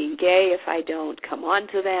me of being gay if I don't come on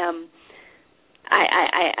to them.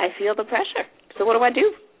 I feel the pressure. So what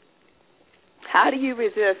do? How do you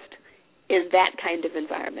resist in that kind of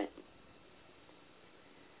environment?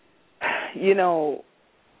 You know,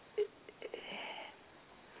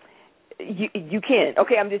 you can.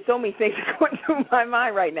 Okay, there's so many things going through my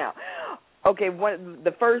mind right now. Okay,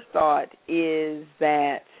 the first thought is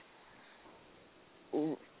that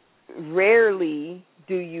rarely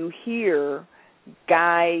do you hear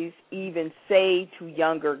guys even say to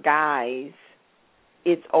younger guys,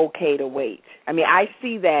 it's okay to wait. I mean, I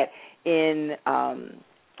see that in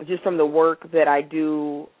just from the work that I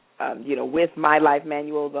do, with my life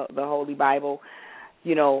manual, the Holy Bible.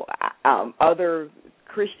 Other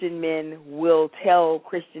Christian men will tell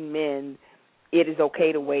Christian men it is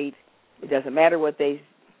okay to wait. It doesn't matter what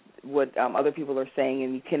other people are saying,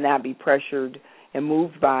 and you cannot be pressured and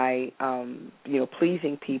moved by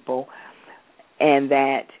pleasing people, and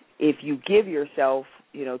that if you give yourself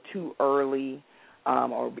too early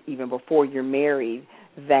or even before you're married,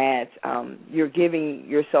 that you're giving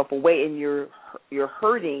yourself away, and you're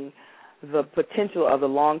hurting the potential of the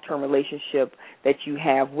long-term relationship that you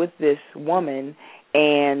have with this woman,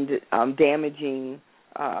 and damaging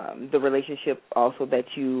the relationship also that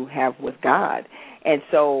you have with God. And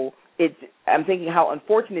so I'm thinking how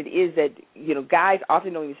unfortunate it is that, guys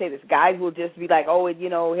often don't even say this. Guys will just be like, oh,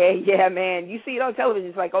 hey, yeah, man, you see it on television.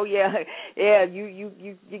 It's like, oh, yeah, you're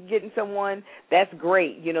getting someone. That's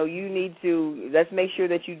great. You need to, let's make sure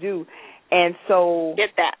that you do. And so.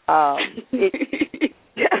 Get that.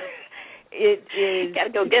 It is. Got to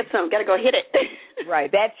go get some. Got to go hit it.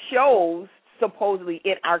 Right. That shows supposedly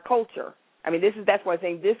in our culture. I mean, that's why I'm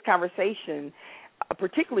saying this conversation,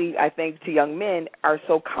 particularly I think to young men, are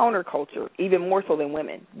so counterculture, even more so than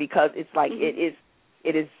women, because it's like it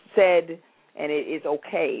is said and it is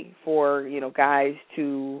okay for guys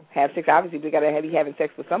to have sex. Obviously, we got to be having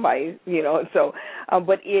sex with somebody, So,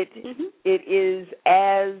 but it is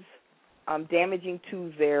as damaging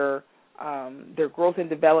to their growth and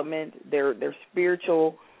development, their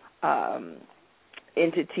spiritual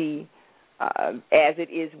entity, as it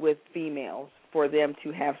is with females, for them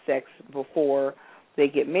to have sex before they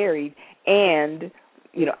get married. And,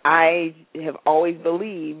 I have always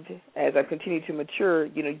believed, as I continue to mature,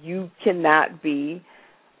 you cannot be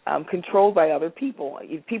controlled by other people.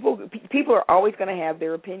 People are always going to have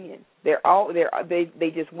their opinion. They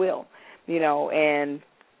just will, and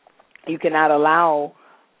you cannot allow,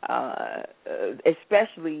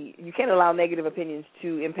 especially, you can't allow negative opinions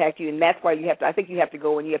to impact you, and that's why I think you have to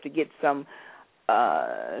go and you have to get some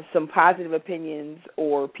positive opinions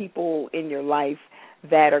or people in your life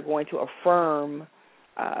that are going to affirm,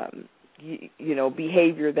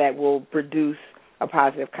 behavior that will produce a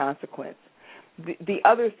positive consequence. The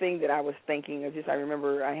other thing that I was thinking of, I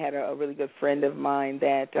remember I had a really good friend of mine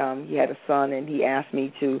that he had a son, and he asked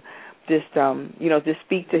me to just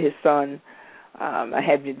speak to his son. I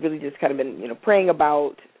had really just kind of been, praying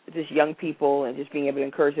about just young people and just being able to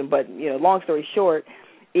encourage them. But, long story short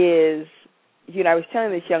is, I was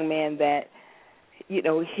telling this young man that,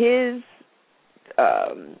 his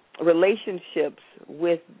relationships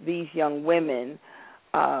with these young women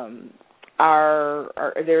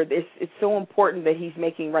it's so important that he's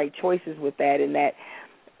making right choices with that, and that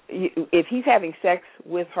if he's having sex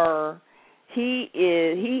with her, he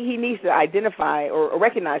needs to identify or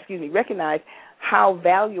recognize how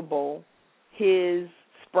valuable his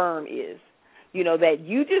sperm is. That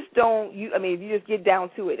you just don't, if you just get down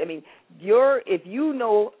to it, if you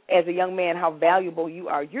know as a young man how valuable you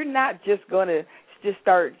are, you're not just going to just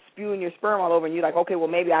start spewing your sperm all over and you're like, okay, well,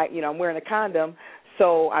 maybe I'm wearing a condom,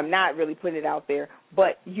 so I'm not really putting it out there.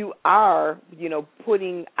 But you are,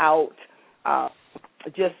 putting out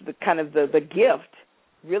just the kind of the gift,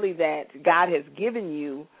 really, that God has given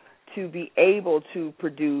you to be able to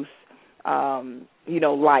produce,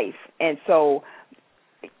 life. And so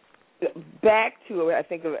back to, I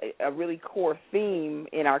think, a really core theme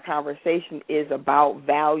in our conversation is about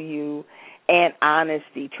value and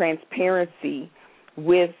honesty, transparency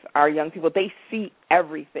with our young people. They see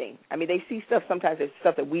everything. They see stuff, sometimes there's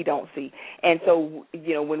stuff that we don't see. And so,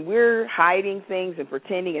 when we're hiding things and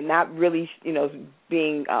pretending and not really,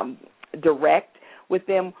 being direct with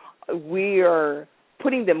them, we are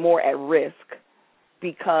putting them more at risk,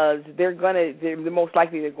 because they're most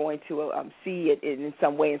likely they're going to see it in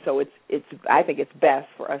some way. And so I think it's best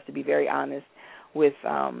for us to be very honest with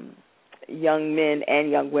young men and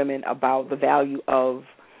young women about the value of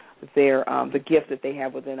their the gift that they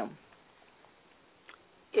have within them.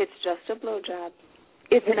 It's just a blowjob.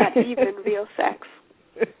 it's not even real sex.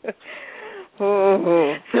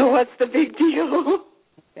 Oh. So what's the big deal?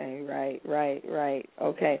 Okay, right.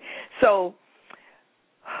 Okay. So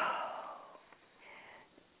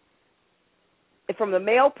from the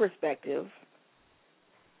male perspective,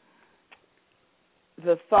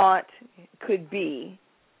 the thought could be,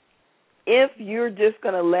 if you're just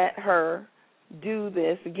going to let her do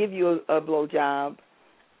this, give you a blowjob,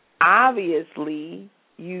 obviously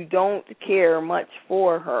you don't care much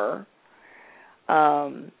for her,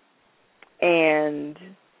 and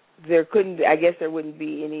there wouldn't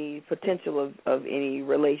be any potential of any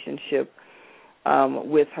relationship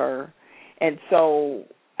with her. And so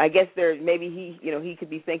I guess he could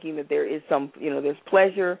be thinking that there is some, there's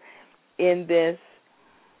pleasure in this,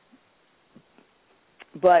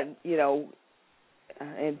 but,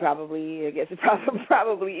 and probably, I guess it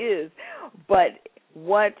probably is, but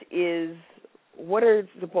what are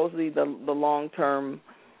supposedly the long-term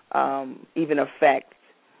even effects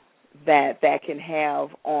that can have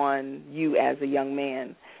on you as a young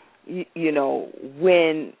man?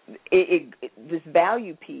 When this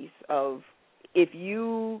value piece of, if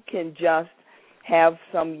you can just have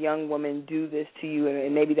some young woman do this to you,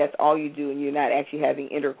 and maybe that's all you do, and you're not actually having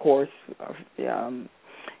intercourse,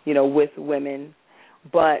 with women,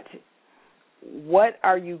 but what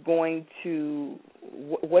is going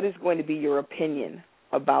to be your opinion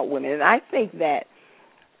about women? And I think that,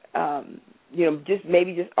 just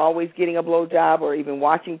always getting a blowjob, or even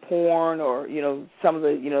watching porn, or, some of the,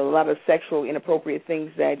 a lot of sexual inappropriate things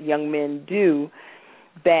that young men do,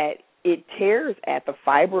 that it tears at the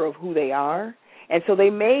fiber of who they are. And so they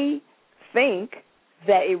may think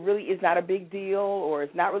that it really is not a big deal, or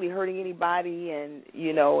it's not really hurting anybody, and,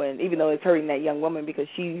 and even though it's hurting that young woman, because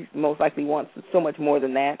she most likely wants so much more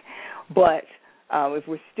than that. But if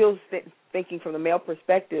we're still thinking from the male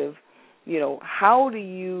perspective, how do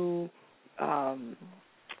you,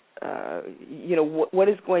 what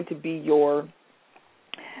is going to be your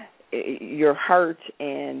heart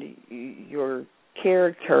and your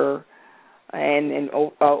character and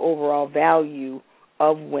overall value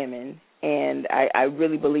of women? And I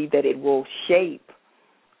really believe that it will shape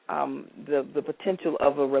the potential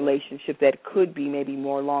of a relationship that could be maybe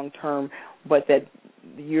more long-term, but that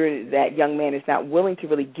that young man is not willing to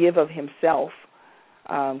really give of himself,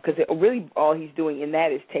 because really all he's doing in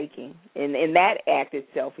that is taking. In that act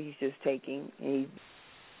itself, he's just taking, and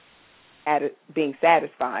he's being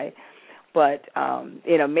satisfied. But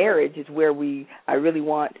in a marriage is where I really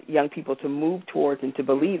want young people to move towards and to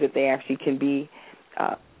believe that they actually can be,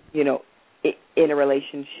 in a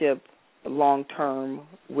relationship long-term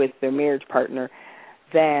with their marriage partner,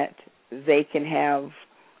 that they can have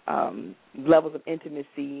levels of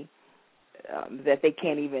intimacy that they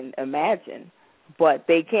can't even imagine. But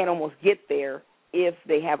they can almost get there if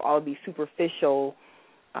they have all of these superficial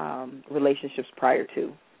relationships prior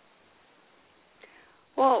to.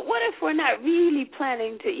 Well, what if we're not really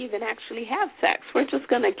planning to even actually have sex? We're just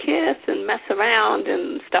going to kiss and mess around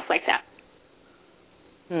and stuff like that.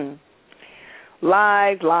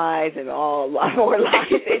 Lies, and a lot more lies.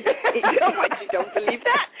 You don't believe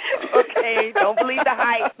that? Okay, don't believe the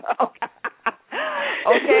hype.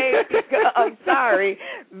 Okay, I'm sorry.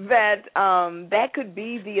 That could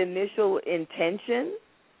be the initial intention.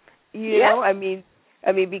 I mean,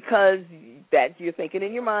 because that you're thinking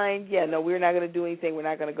in your mind, we're not going to do anything. We're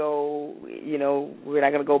not going to go, we're not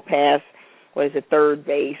going to go past, third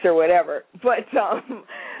base or whatever. But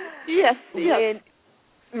yes.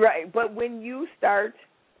 Right, but when you start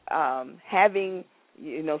having,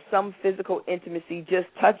 some physical intimacy, just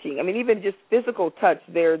touching, even just physical touch,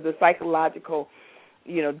 the psychological,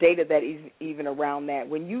 data that is even around that.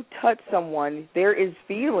 When you touch someone, there is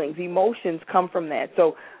feelings, emotions come from that.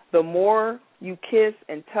 So the more you kiss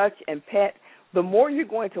and touch and pet, the more you're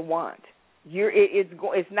going to want.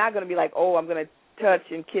 It's not going to be like, oh, I'm going to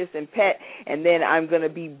touch and kiss and pet, and then I'm going to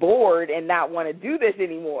be bored and not want to do this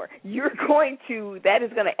anymore. That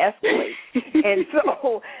is going to escalate. And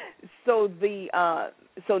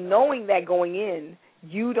so knowing that going in,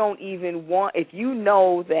 you don't even want, if you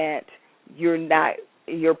know that your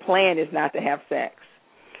plan is not to have sex,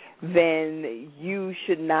 then you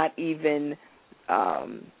should not even,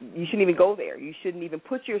 you shouldn't even go there. You shouldn't even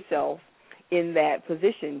put yourself in that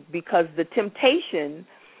position, because the temptation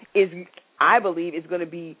is, I believe, is going to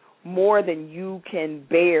be more than you can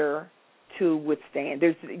bear to withstand.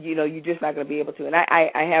 You're just not going to be able to. And I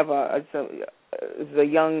have a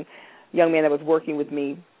young man that was working with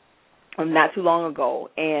me not too long ago,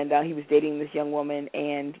 and he was dating this young woman,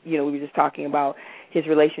 and we were just talking about his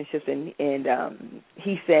relationships, and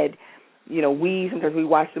he said sometimes we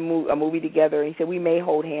watch a movie together, and he said we may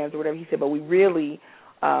hold hands or whatever. He said, but we really,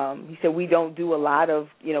 he said we don't do a lot of,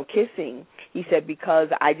 kissing. He said because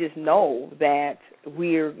I just know that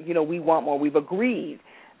we want more. We've agreed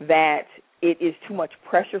that it is too much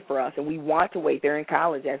pressure for us, and we want to wait. They're in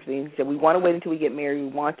college, actually. And he said we want to wait until we get married. We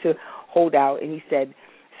want to hold out. And he said,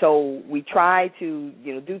 so we try to,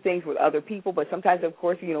 do things with other people, but sometimes, of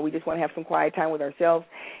course, we just want to have some quiet time with ourselves.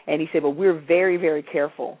 And he said, but we're very, very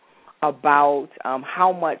careful about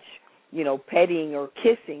how much, petting or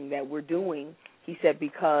kissing that we're doing. He said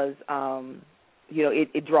because,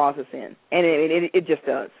 it draws us in, and it just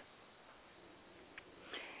does.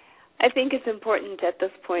 I think it's important at this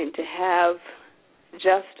point to have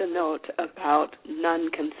just a note about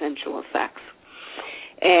non-consensual sex,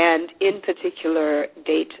 and in particular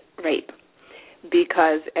date rape,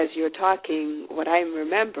 because as you're talking, what I'm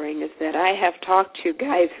remembering is that I have talked to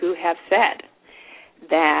guys who have said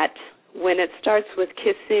that when it starts with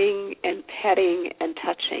kissing and petting and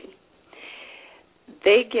touching,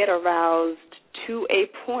 they get aroused to a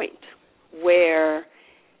point where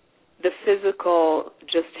the physical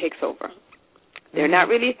just takes over. They're not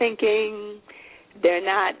really thinking, they're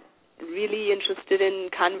not really interested in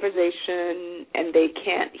conversation, and they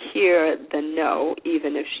can't hear the no,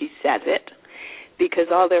 even if she says it, because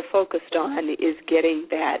all they're focused on is getting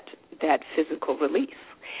that physical release.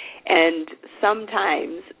 And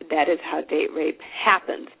sometimes that is how date rape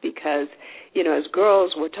happens, because, as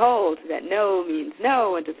girls we're told that no means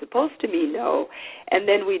no and it's supposed to mean no, and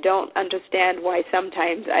then we don't understand why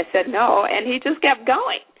sometimes I said no and he just kept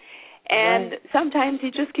going. And sometimes he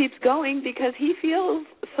just keeps going because he feels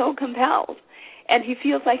so compelled and he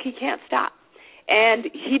feels like he can't stop and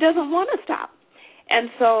he doesn't want to stop. And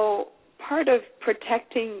so part of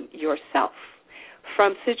protecting yourself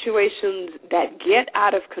from situations that get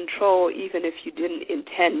out of control, even if you didn't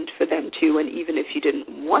intend for them to and even if you didn't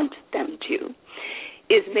want them to,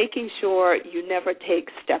 is making sure you never take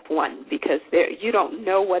step one, because you don't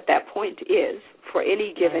know what that point is for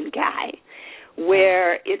any given guy,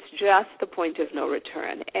 where it's just the point of no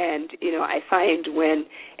return. And, I find when,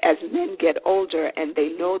 as men get older and they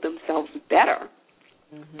know themselves better,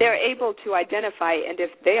 they're able to identify, and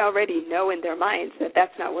if they already know in their minds that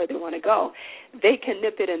that's not where they want to go, they can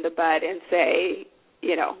nip it in the bud and say,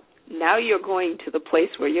 now you're going to the place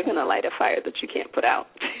where you're going to light a fire that you can't put out.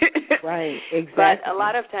 Right, exactly. But a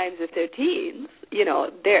lot of times if they're teens,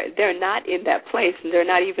 they're not in that place, and they're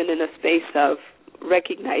not even in a space of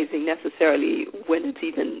recognizing necessarily when it's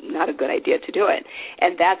even not a good idea to do it.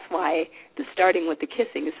 And that's why the starting with the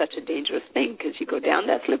kissing is such a dangerous thing, because you go down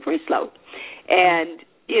that slippery slope. And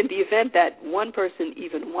in the event that one person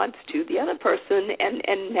even wants to, the other person,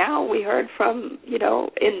 and now we heard from, in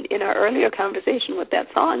our earlier conversation with that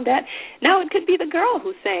song, that now it could be the girl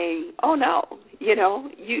who's saying, oh, no,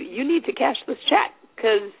 you need to cash this check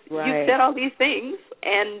because you've said all these things,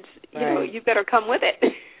 and, you better come with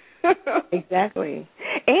it. Exactly.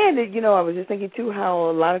 And, I was just thinking, too,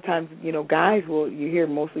 how a lot of times, guys you hear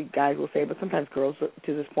mostly guys will say, but sometimes girls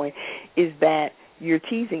to this point, is that you're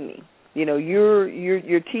teasing me.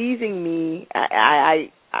 You're teasing me.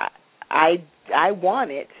 I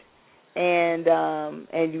want it, and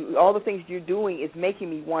all the things you're doing is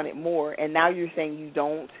making me want it more. And now you're saying you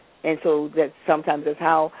don't, and so that sometimes that's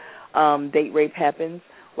how date rape happens.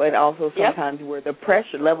 But also sometimes where the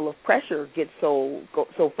level of pressure gets so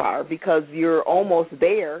far, because you're almost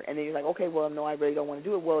there, and then you're like, okay, well, no, I really don't want to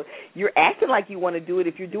do it. Well, you're acting like you want to do it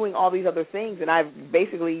if you're doing all these other things, and I've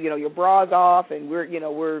basically, your bra's off, and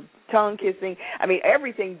we're tongue kissing. I mean,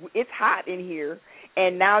 everything. It's hot in here,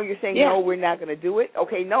 and now you're saying no, we're not going to do it.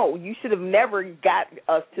 Okay, no, you should have never got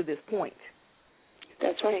us to this point.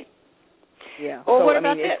 That's right. Yeah. Well, what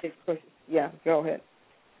about this? Go ahead.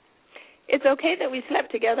 It's okay that we slept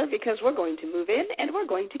together because we're going to move in and we're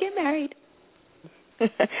going to get married.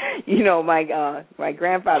 My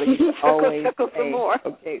grandfather used to always say, some more.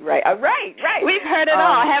 Okay, right. We've heard it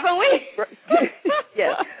all, haven't we?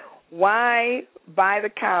 Yes. Why buy the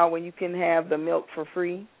cow when you can have the milk for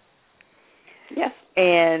free? Yes.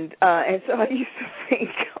 And so I used to think,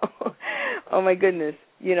 oh my goodness,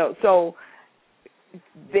 so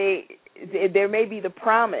there may be the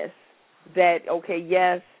promise that, okay,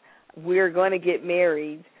 yes, we're going to get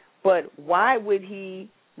married, but why would he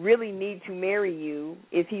really need to marry you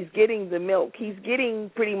if he's getting the milk? He's getting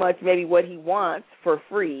pretty much maybe what he wants for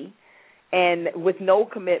free, and with no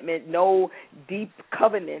commitment, no deep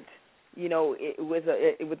covenant,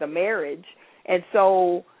 with a marriage. And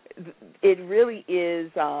so it really is,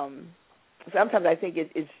 sometimes I think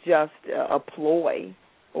it's just a ploy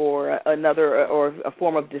or a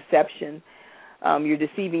form of deception. you're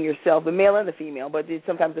deceiving yourself, the male and the female. But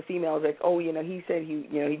sometimes the female is like, oh, he said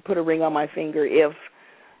he'd put a ring on my finger if,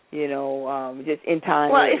 just in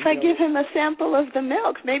time. Well, if I give him a sample of the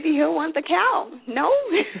milk, maybe he'll want the cow. No?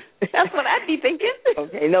 That's what I'd be thinking.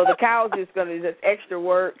 Okay, no, the cow's just going to just extra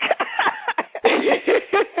work.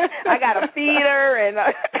 I got to feed her, and,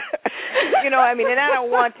 and I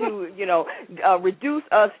don't want to, reduce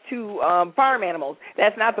us to farm animals.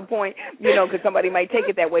 That's not the point, because somebody might take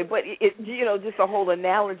it that way. But, just a whole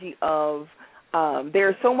analogy of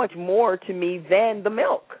there's so much more to me than the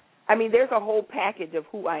milk. I mean, there's a whole package of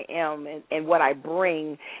who I am and what I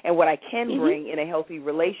bring and what I can bring in a healthy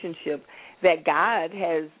relationship that God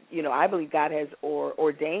has, I believe God has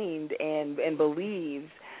ordained and believes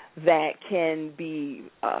that can be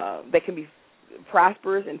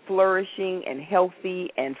prosperous and flourishing and healthy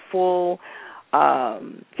and full,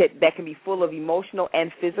 that can be full of emotional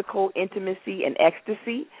and physical intimacy and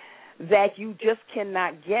ecstasy that you just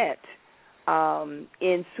cannot get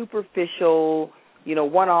in superficial,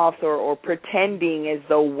 one-offs or pretending as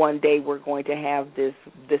though one day we're going to have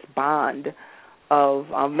this bond of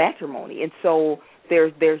matrimony. And so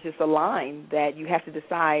there's just a line that you have to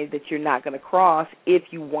decide that you're not going to cross if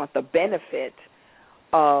you want the benefit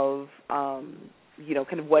of,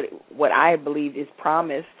 kind of what I believe is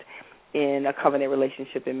promised in a covenant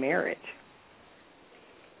relationship in marriage.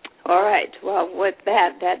 All right. Well, with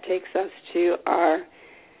that takes us to our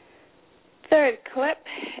third clip,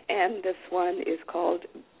 and this one is called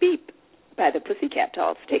Beep by the Pussycat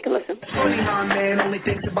Dolls. Take a listen. Funny how man only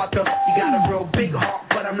thinks about you got a real big heart,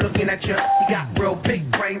 but I'm looking at you. You got real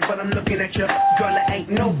big brains, but I'm looking at you. Girl, it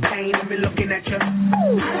ain't no pain in me looking at you.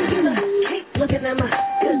 Keep looking at me,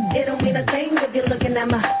 'cause it don't mean a thing if you're looking at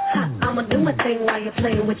me. I'ma do my thing while you're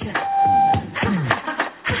playing with you.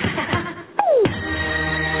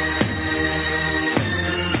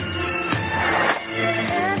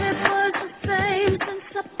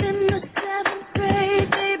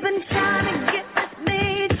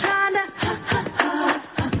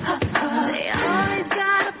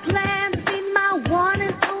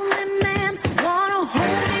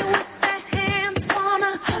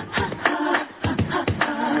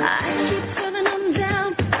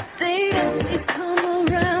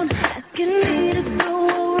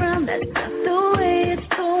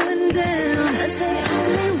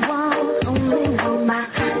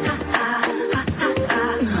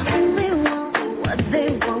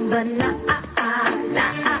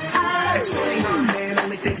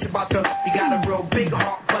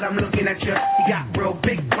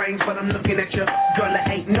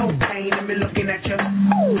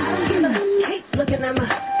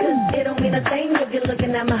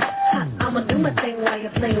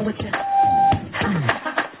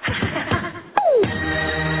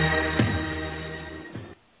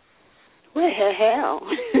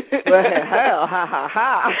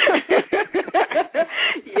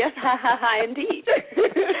 Yes, ha, indeed.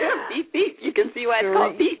 Beep, beep. You can see why it's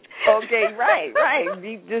called beep. Okay, right.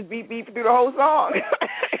 Beep, just beep through the whole song.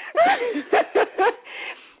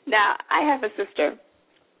 Now, I have a sister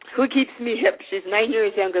who keeps me hip. She's 9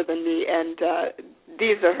 years younger than me, and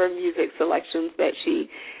these are her music selections that she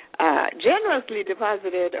generously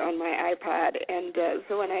deposited on my iPod. And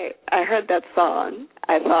so when I heard that song,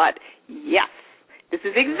 I thought, yes, this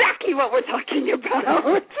is exactly what we're talking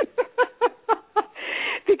about.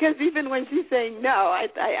 Because even when she's saying no,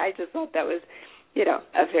 I just thought that was,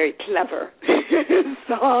 a very clever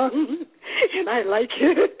song, and I like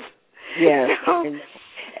it. Yeah. So,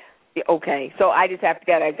 okay, so I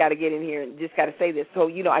got to get in here and just got to say this. So,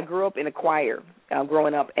 I grew up in a choir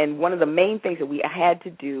growing up, and one of the main things that we had to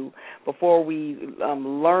do before we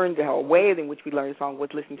learned, or way in which we learned the song, was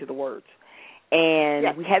listen to the words.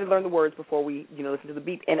 And we had to learn the words before we, listen to the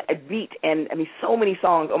beat. And a beat, and I mean, so many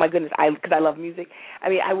songs. Oh my goodness, because I love music. I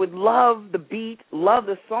mean, I would love the beat, love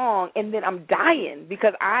the song, and then I'm dying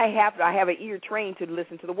because I have an ear trained to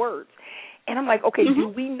listen to the words. And I'm like, okay, do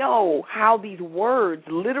we know how these words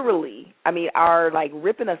literally, are like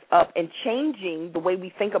ripping us up and changing the way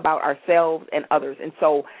we think about ourselves and others? And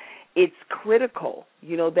so it's critical,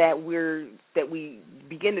 that we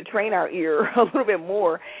begin to train our ear a little bit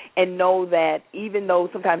more and know that even though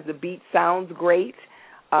sometimes the beat sounds great,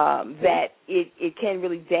 that it can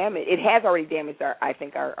really damage. It has already damaged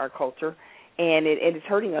our culture, and it's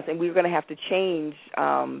hurting us. And we're going to have to change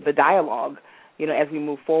the dialogue, as we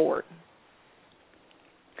move forward.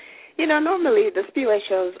 Normally the Spiwe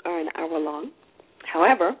shows are an hour long.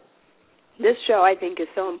 However, this show, I think, is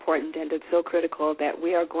so important and it's so critical that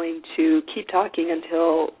we are going to keep talking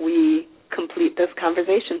until we complete this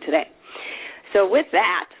conversation today. So with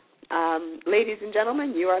that, Ladies and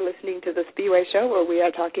gentlemen, you are listening to the Spiwe Show, where we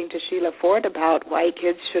are talking to Sheila Ford about why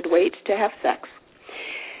kids should wait to have sex.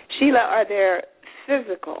 Sheila, are there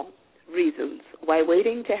physical reasons why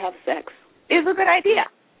waiting to have sex is a good idea?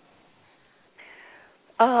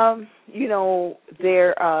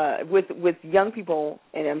 With young people,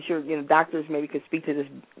 and I'm sure doctors maybe could speak to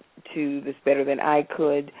this better than I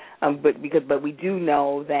could, but we do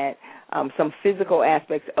know that some physical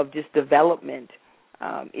aspects of just development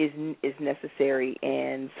is necessary,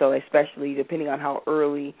 and so especially depending on how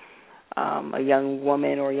early a young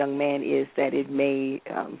woman or a young man is, that it may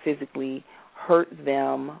physically hurt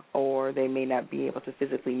them, or they may not be able to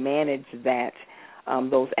physically manage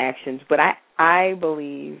those actions. But I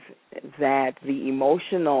believe that the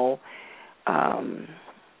emotional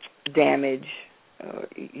damage,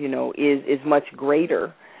 is much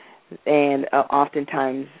greater, and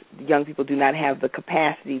oftentimes young people do not have the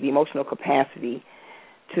emotional capacity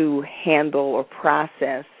to handle or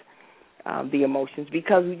process the emotions,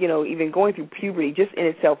 because even going through puberty just in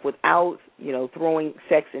itself, without throwing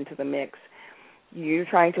sex into the mix, you're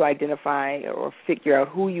trying to identify or figure out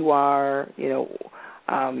who you are.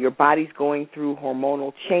 Your body's going through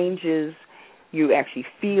hormonal changes. You actually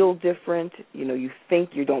feel different. You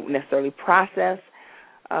think, you don't necessarily process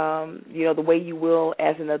the way you will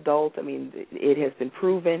as an adult. I mean, it has been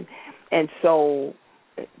proven. And so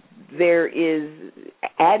there is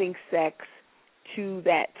adding sex to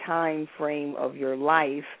that time frame of your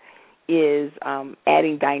life is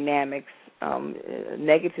adding dynamics,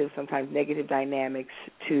 sometimes negative dynamics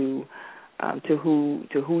to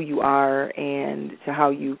who you are and to how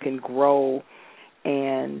you can grow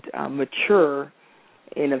and mature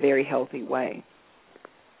in a very healthy way.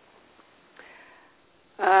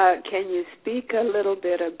 Can you speak a little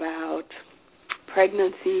bit about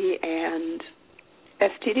pregnancy and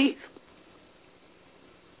STDs?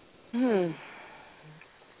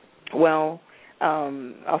 Well,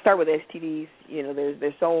 I'll start with STDs.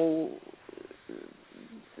 There's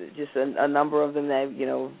just a number of them that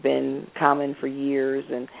have been common for years,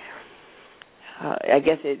 and I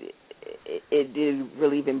guess it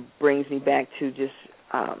really even brings me back to just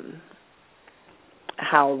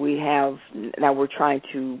how we're trying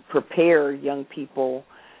to prepare young people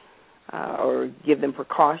or give them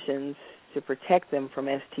precautions to protect them from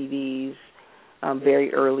STDs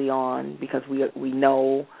very early on, because we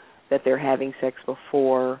know that they're having sex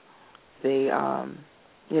before they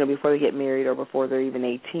before they get married or before they're even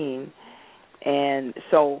 18. And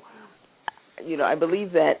so, I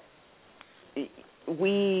believe that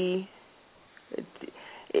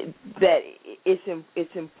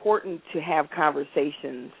it's important to have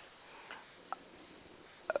conversations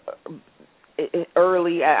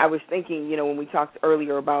early. I was thinking, when we talked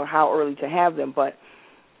earlier about how early to have them, but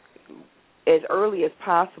as early as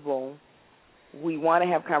possible, we want to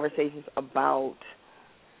have conversations about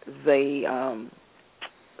the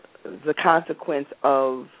consequence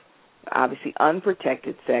of obviously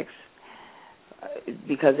unprotected sex,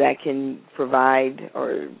 because that can provide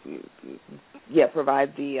the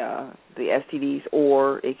STDs,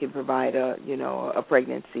 or it can provide a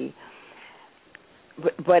pregnancy.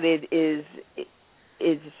 But it's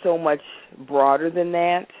so much broader than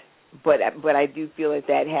that. But I do feel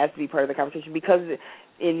that has to be part of the conversation, because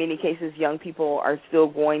in many cases young people are still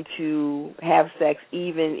going to have sex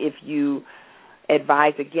even if you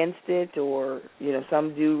advise against it, or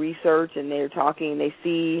some do research and they're talking, they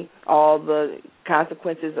see all the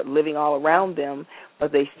consequences of living all around them,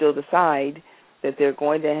 but they still decide that they're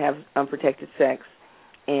going to have unprotected sex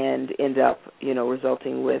and end up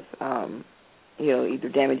resulting with either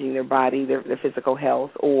damaging their body, their physical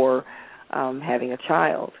health, or having a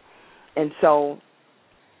child. And so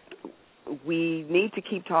we need to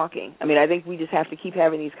keep talking. I mean, I think we just have to keep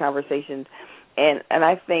having these conversations, and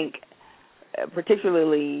I think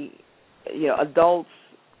particularly, adults,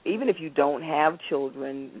 even if you don't have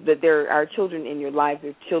children, that there are children in your life,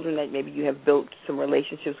 there's children that maybe you have built some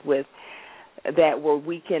relationships with, that where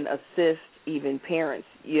we can assist even parents.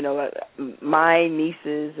 My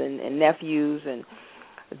nieces and nephews, and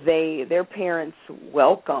their parents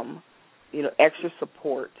welcome, extra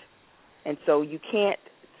support. And so you can't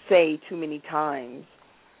say too many times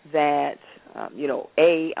that,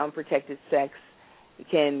 unprotected sex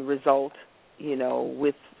can result,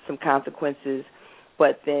 with some consequences,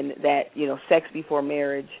 but then that, sex before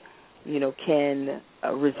marriage, can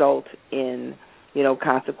result in,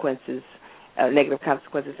 consequences, negative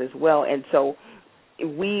consequences as well. And so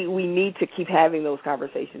we need to keep having those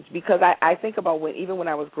conversations, because I think about even when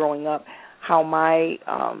I was growing up, how my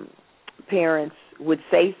parents would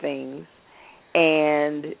say things,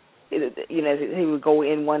 and he would go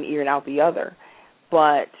in one ear and out the other.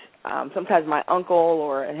 But sometimes my uncle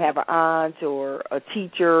or have an aunt or a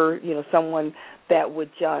teacher, someone that would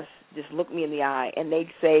just look me in the eye, and they'd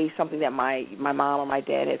say something that my mom or my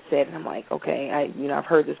dad had said, and I'm like, okay, I've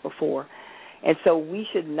heard this before. And so we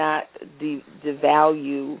should not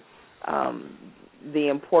devalue the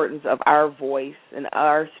importance of our voice and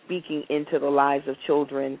our speaking into the lives of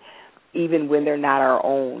children, even when they're not our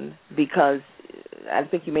own, because I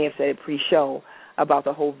think you may have said it pre-show about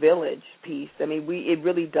the whole village piece. I mean, it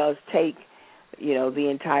really does take, the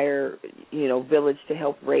entire, village to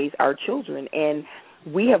help raise our children. And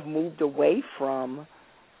we have moved away from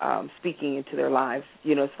speaking into their lives.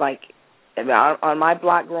 It's like on my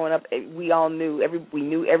block growing up, we all knew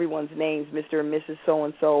everyone's names, Mr. and Mrs.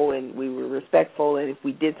 So-and-so, and we were respectful. And if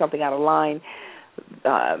we did something out of line,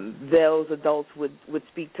 those adults would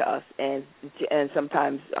speak to us and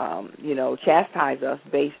sometimes chastise us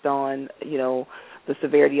based on the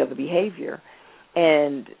severity of the behavior.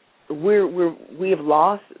 And we have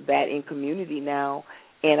lost that in community now,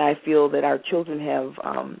 and I feel that our children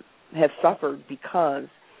have suffered because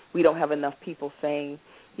we don't have enough people saying,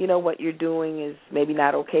 what you're doing is maybe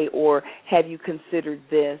not okay, or have you considered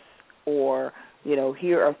this, or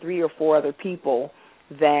here are 3 or 4 other people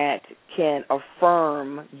that can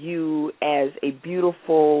affirm you as a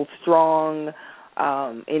beautiful, strong,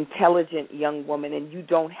 intelligent young woman, and you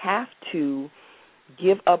don't have to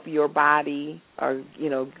give up your body or,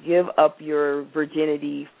 give up your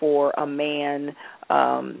virginity for a man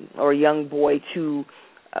or a young boy to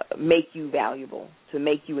make you valuable, to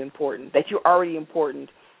make you important, that you're already important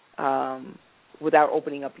without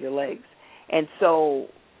opening up your legs. And so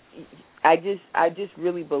I just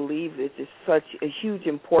really believe that there's such a huge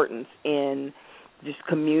importance in just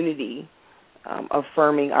community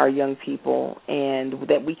affirming our young people, and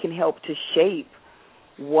that we can help to shape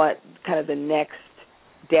what kind of the next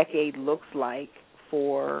decade looks like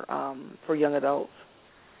for young adults.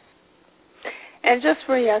 And just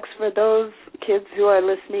for those kids who are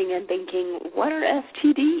listening and thinking, what are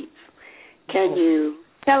STDs? Can you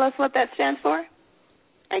tell us what that stands for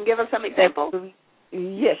and give us some examples?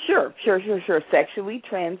 Yeah, sure. Sexually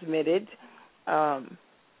transmitted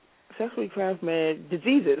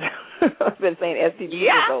diseases. I've been saying STDs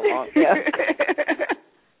for so long. Yeah.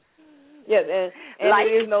 Yes, and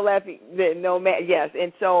there is no laughing. Yes,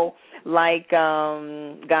 and so like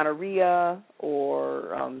gonorrhea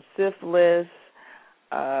or syphilis,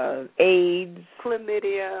 AIDS,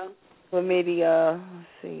 chlamydia. Let's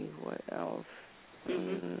see what else.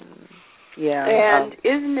 Mm-hmm. Yeah, and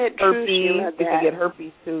isn't it true, herpes, Sheila, you can get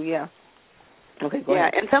herpes too? Yeah. Okay, go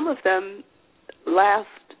ahead. And some of them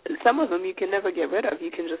you can never get rid of.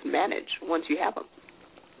 You can just manage once you have them.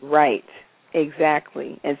 Right.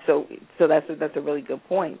 Exactly. And so that's a really good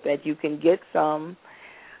point, that you can get some,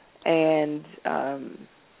 and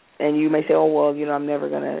you may say, oh well, I'm never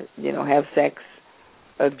gonna have sex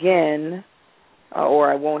again,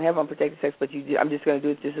 or I won't have unprotected sex, but I'm just going to do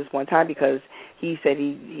it just this one time because he said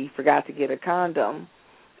he forgot to get a condom,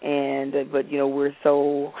 but we're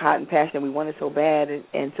so hot and passionate, we want it so bad,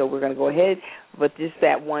 and so we're going to go ahead. But just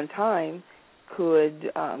that one time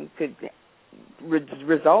could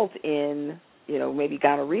result in maybe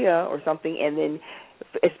gonorrhea or something, and then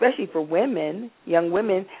especially for women, young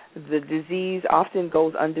women, the disease often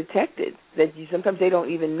goes undetected. That sometimes they don't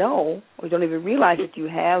even know or don't even realize that you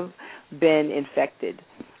have been infected,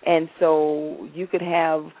 and so you could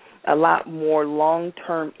have a lot more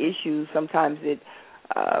long-term issues. Sometimes it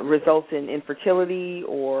results in infertility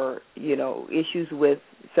or issues with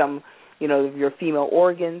some of your female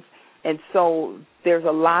organs, and so there's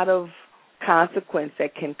a lot of consequence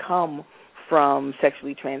that can come from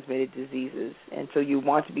sexually transmitted diseases, and so you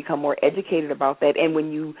want to become more educated about that. And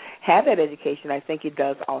when you have that education, I think it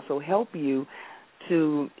does also help you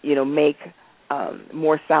to make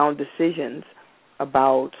more sound decisions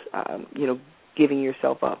about giving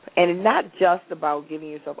yourself up, and not just about giving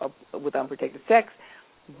yourself up with unprotected sex,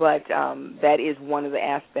 but that is one of the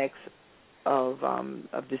aspects of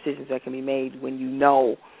decisions that can be made when you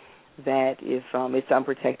know that if it's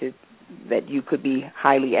unprotected, that you could be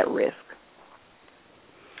highly at risk.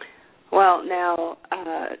 Well, now,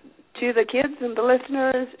 to the kids and the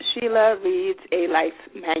listeners, Sheila reads a life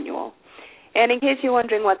manual. And in case you're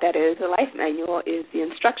wondering what that is, a life manual is the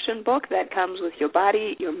instruction book that comes with your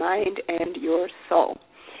body, your mind, and your soul.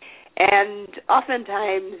 And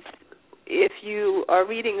oftentimes, if you are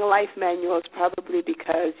reading a life manual, it's probably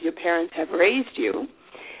because your parents have raised you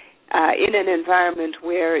in an environment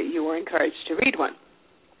where you were encouraged to read one.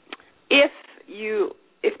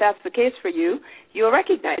 If that's the case for you, you'll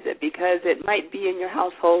recognize it because it might be in your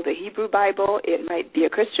household a Hebrew Bible, it might be a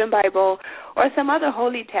Christian Bible, or some other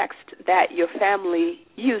holy text that your family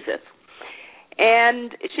uses.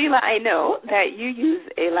 And, Sheila, I know that you use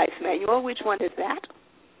a life manual. Which one is that?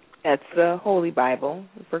 That's the Holy Bible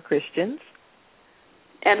for Christians.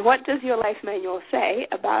 And what does your life manual say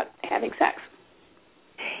about having sex?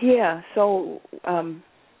 Yeah, so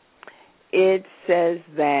it says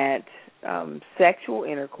that sexual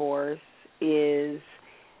intercourse is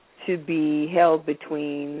to be held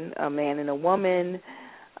between a man and a woman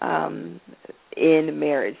in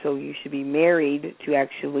marriage. So you should be married to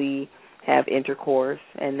actually have intercourse,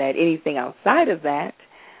 and that anything outside of that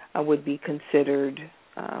would be considered,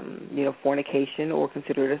 fornication or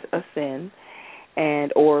considered a sin.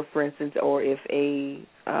 And or, for instance, or if a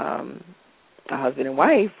husband and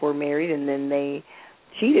wife were married and then they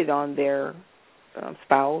cheated on their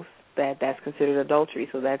spouse, that's considered adultery.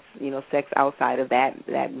 So that's sex outside of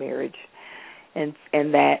that marriage, and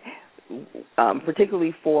that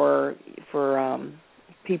particularly for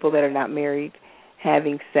people that are not married,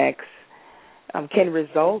 having sex can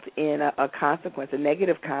result in a consequence, a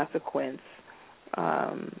negative consequence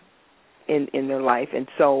in their life. And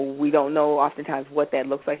so we don't know oftentimes what that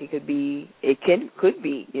looks like. It could be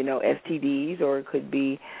STDs, or it could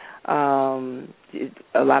be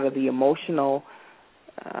a lot of the emotional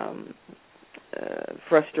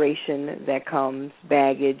frustration that comes,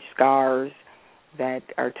 baggage, scars that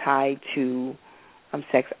are tied to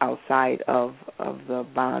sex outside of the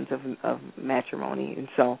bonds of matrimony. And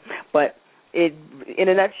so, but in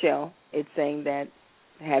a nutshell, it's saying that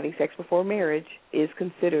having sex before marriage is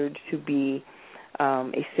considered to be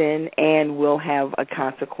a sin and will have a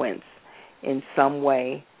consequence in some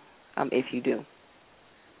way if you do.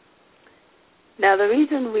 Now, the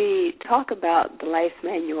reason we talk about the life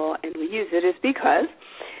manual and we use it is because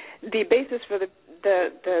the basis for the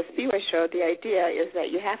Spiwe show, the idea is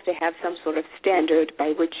that you have to have some sort of standard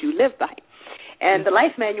by which you live by. And the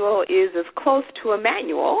life manual is as close to a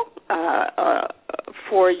manual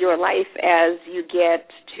for your life as you get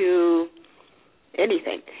to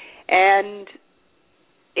anything. And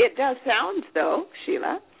it does sound, though,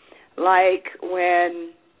 Sheila, like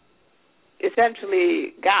when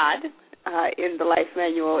essentially God in the life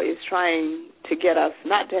manual is trying to get us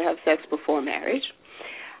not to have sex before marriage,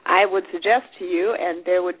 I would suggest to you, and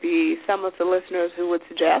there would be some of the listeners who would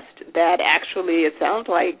suggest, that actually it sounds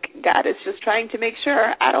like God is just trying to make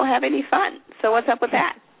sure I don't have any fun. So what's up with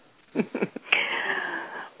that?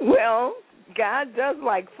 Well, God does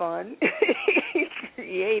like fun. He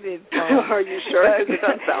created fun. Are you sure? Because it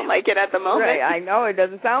doesn't sound like it at the moment. Right, I know it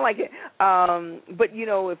doesn't sound like it. But,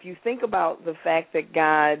 if you think about the fact that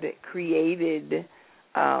God created,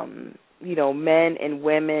 men and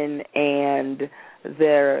women and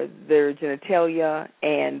their genitalia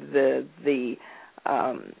and the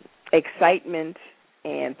excitement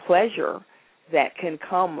and pleasure that can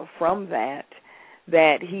come from that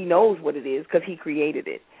he knows what it is because he created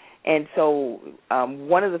it. And so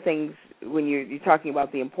one of the things when you're talking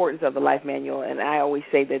about the importance of the life manual, and I always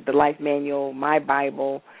say that the life manual, my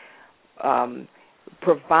Bible,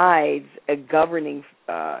 provides a governing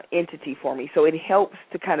entity for me. So it helps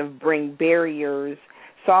to kind of bring barriers,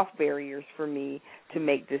 soft barriers for me to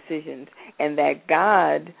make decisions. And that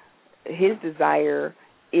God, his desire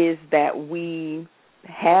is that we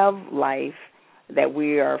have life, that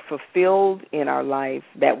we are fulfilled in our life,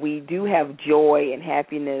 that we do have joy and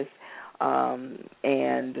happiness and,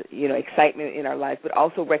 excitement in our life, but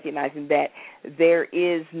also recognizing that there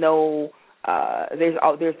is no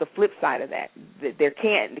there's the flip side of that. There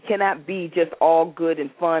cannot be just all good and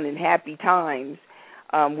fun and happy times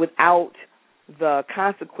without the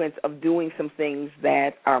consequence of doing some things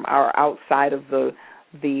that are outside of the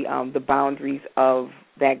boundaries of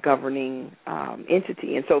that governing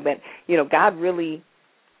entity. And so that God really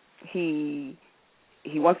he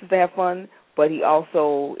wants us to have fun, but he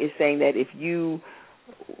also is saying that if you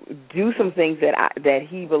do some things that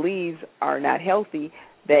he believes are not healthy,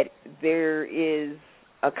 that there is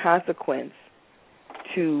a consequence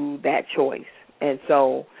to that choice. And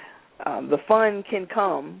so the fun can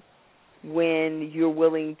come when you're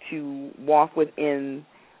willing to walk within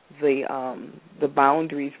the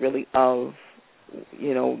boundaries, really, of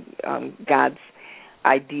God's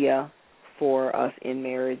idea for us in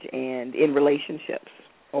marriage and in relationships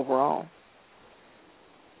overall.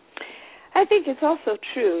 I think it's also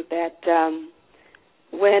true that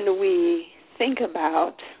when we think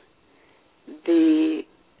about the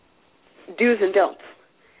do's and don'ts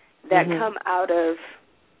that come out of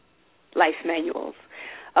life manuals,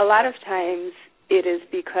 a lot of times it is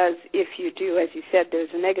because if you do, as you said, there's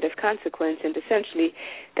a negative consequence, and essentially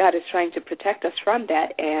God is trying to protect us from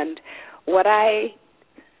that. And what I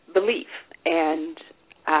believe and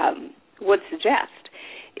would suggest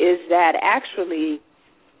is that actually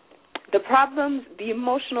the problems, the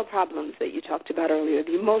emotional problems that you talked about earlier,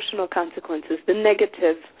 the emotional consequences, the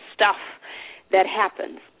negative stuff that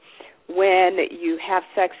happens when you have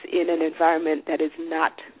sex in an environment that is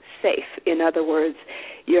not safe. In other words,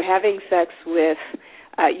 you're having sex with,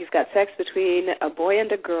 you've got sex between a boy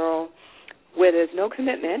and a girl where there's no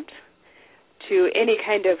commitment to any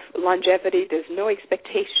kind of longevity. There's no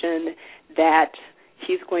expectation that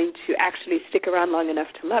he's going to actually stick around long enough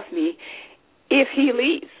to love me. If he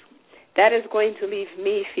leaves, that is going to leave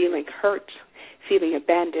me feeling hurt, feeling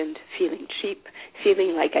abandoned, feeling cheap,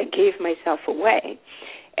 feeling like I gave myself away.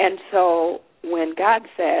 And so when God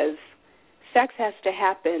says sex has to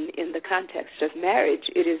happen in the context of marriage,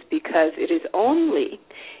 it is because it is only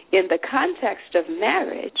in the context of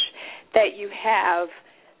marriage that you have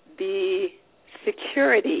the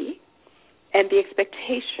security and the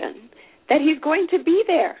expectation that he's going to be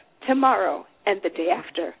there tomorrow and the day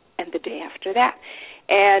after and the day after that.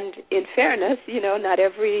 And in fairness, not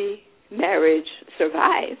every marriage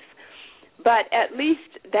survives, but at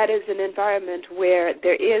least that is an environment where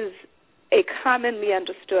there is a commonly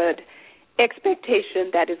understood expectation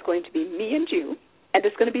that is going to be me and you, and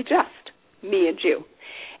it's going to be just me and you.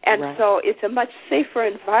 And right. So it's a much safer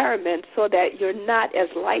environment so that you're not as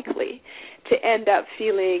likely to end up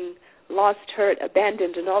feeling lost, hurt,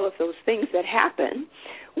 abandoned, and all of those things that happen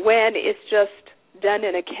when it's just done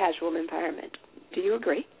in a casual environment. Do you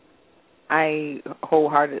agree? I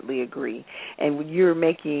wholeheartedly agree. And when you're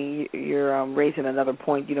raising another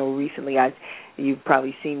point, recently you've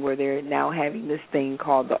probably seen where they're now having this thing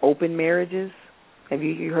called the open marriages. Have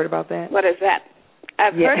you heard about that? What is that?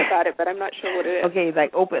 I've heard about it, but I'm not sure what it is. Okay,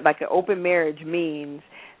 like an open marriage means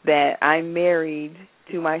that I'm married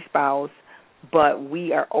to my spouse, but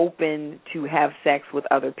we are open to have sex with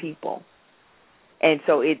other people. And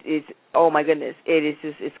so it's oh my goodness, it is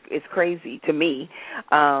just it's crazy to me,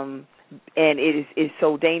 and it's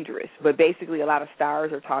so dangerous. But basically, a lot of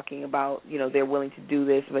stars are talking about they're willing to do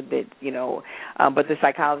this, but that but the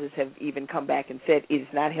psychologists have even come back and said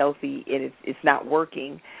it's not healthy and it's not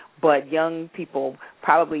working. But young people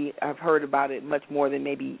probably have heard about it much more than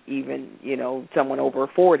maybe even someone over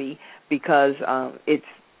 40 because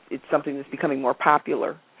it's something that's becoming more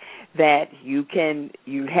popular. That you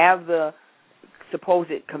have the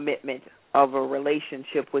supposed commitment of a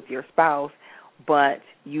relationship with your spouse, but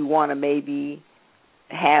you want to maybe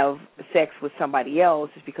have sex with somebody else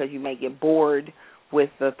just because you may get bored with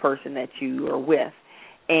the person that you are with.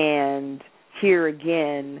 And here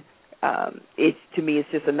again, to me, it's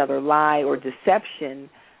just another lie or deception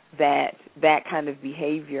that kind of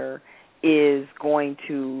behavior is going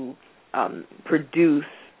to produce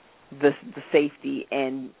the safety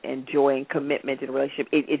and joy and commitment in a relationship.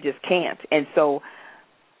 It just can't. And so,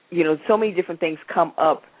 so many different things come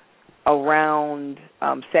up around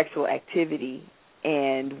sexual activity,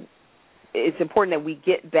 and it's important that we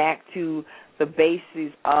get back to the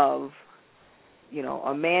basis of,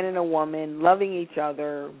 a man and a woman loving each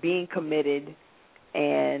other, being committed,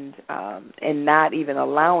 and not even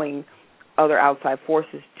allowing other outside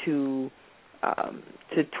forces to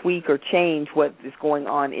tweak or change what is going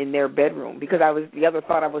on in their bedroom. Because the other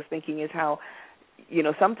thought I was thinking is how,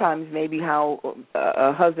 sometimes maybe how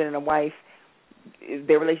a husband and a wife,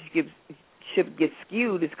 their relationship gets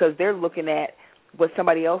skewed is because they're looking at what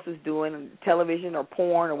somebody else is doing on television or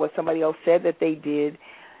porn or what somebody else said that they did,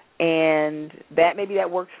 and that maybe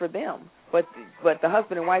that works for them. But the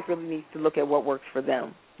husband and wife really needs to look at what works for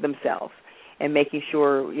themselves. And making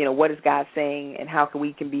sure, what is God saying, and how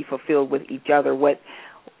we can be fulfilled with each other.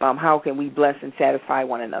 How can we bless and satisfy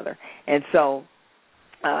one another? And so,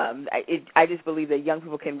 I just believe that young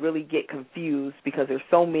people can really get confused because there's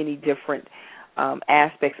so many different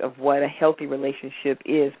aspects of what a healthy relationship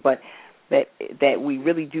is, but that we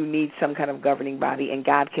really do need some kind of governing body, and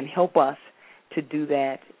God can help us to do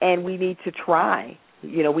that. And we need to try.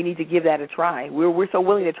 We need to give that a try. We're so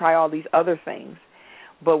willing to try all these other things.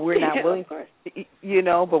 But we're not willing,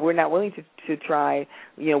 But we're not willing to try,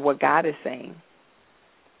 what God is saying.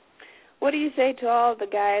 What do you say to all the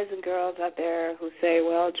guys and girls out there who say,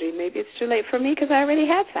 "Well, gee, maybe it's too late for me because I already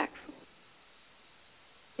had sex"?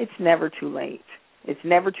 It's never too late. It's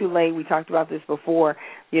never too late. We talked about this before.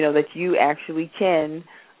 That you actually can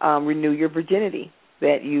renew your virginity.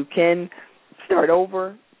 That you can start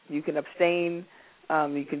over. You can abstain.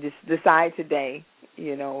 You can just decide today,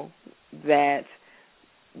 that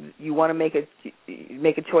you want to make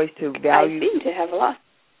a choice to value. I seem to have lost.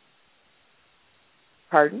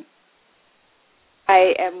 Pardon?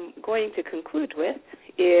 I am going to conclude with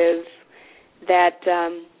is that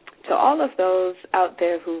to all of those out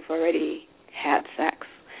there who've already had sex,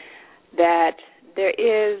 that there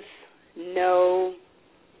is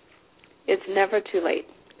it's never too late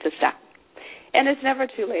to stop. And it's never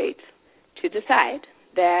too late to decide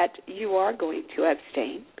that you are going to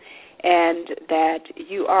abstain and that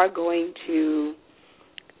you are going to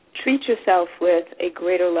treat yourself with a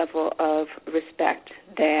greater level of respect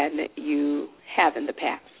than you have in the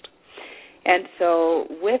past. And so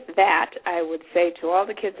with that, I would say to all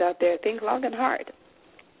the kids out there, think long and hard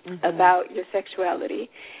about your sexuality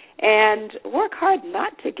and work hard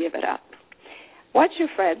not to give it up. Watch your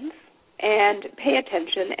friends and pay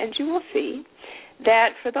attention, and you will see that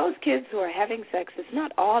for those kids who are having sex, it's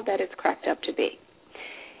not all that it's cracked up to be.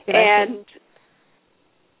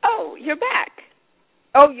 You're back.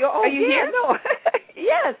 Are you here? No.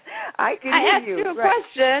 Yes, I can hear you. I asked you a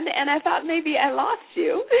question, and I thought maybe I lost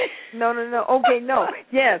you. No. Okay, no.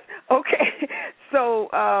 Yes. Okay. So,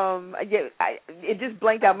 it just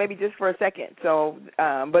blanked out maybe just for a second. So,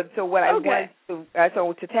 what I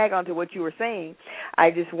wanted to tag on to what you were saying,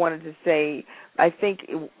 I just wanted to say I think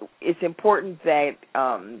it's important that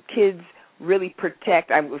kids really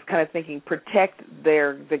protect. I was kind of thinking protect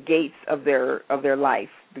the gates of their life.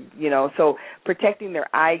 So protecting their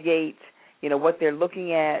eye gate. What they're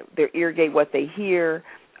looking at, their ear gate, what they hear,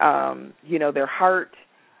 their heart,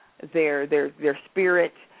 their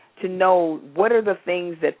spirit, to know what are the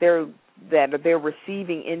things that they're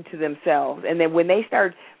receiving into themselves. And then when they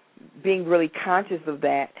start being really conscious of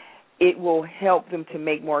that, it will help them to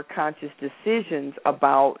make more conscious decisions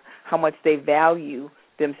about how much they value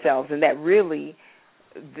themselves. And that really,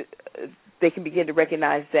 they can begin to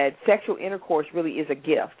recognize that sexual intercourse really is a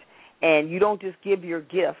gift. And you don't just give your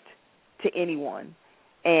gift to anyone,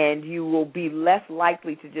 and you will be less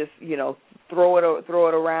likely to just throw it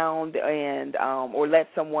around and or let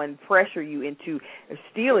someone pressure you into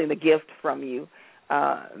stealing the gift from you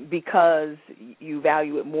because you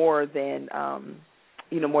value it more than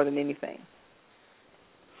anything.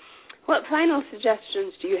 What final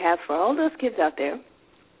suggestions do you have for all those kids out there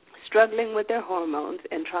struggling with their hormones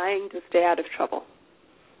and trying to stay out of trouble?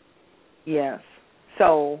 Yes.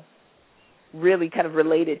 So really kind of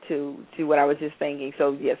related to what I was just thinking.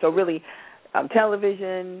 So really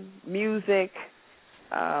television, music,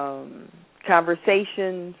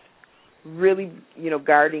 conversations, really,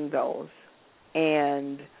 guarding those.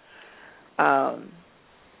 And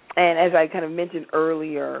as I kind of mentioned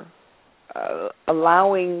earlier,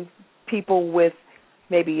 allowing people with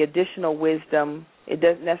maybe additional wisdom. It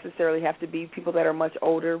doesn't necessarily have to be people that are much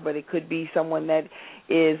older, but it could be someone that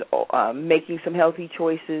is making some healthy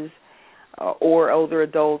choices, or older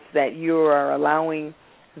adults that you are allowing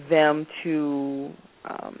them to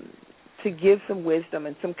give some wisdom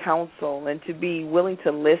and some counsel, and to be willing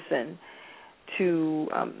to listen to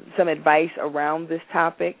some advice around this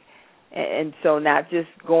topic. And so not just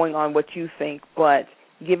going on what you think, but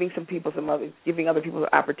giving other people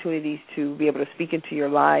opportunities to be able to speak into your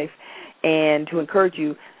life and to encourage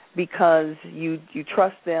you, because you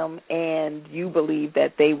trust them and you believe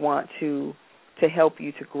that they want to help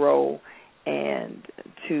you to grow and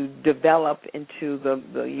to develop into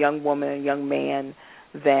the young woman and young man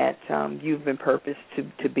that you've been purposed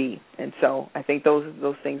to be. And so I think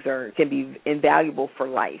those things can be invaluable for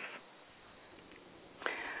life.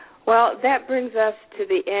 Well, that brings us to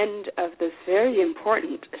the end of this very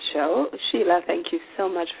important show. Sheila, thank you so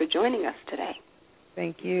much for joining us today.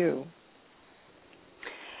 Thank you.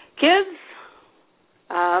 Kids,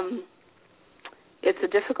 it's a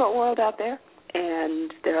difficult world out there,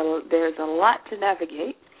 and there's a lot to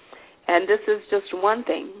navigate, and this is just one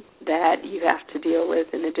thing that you have to deal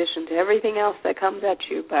with in addition to everything else that comes at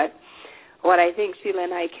you. But what I think Sheila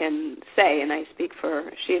and I can say, and I speak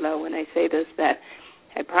for Sheila when I say this, that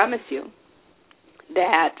I promise you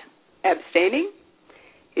that abstaining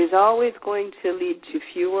is always going to lead to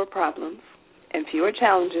fewer problems and fewer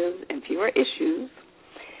challenges and fewer issues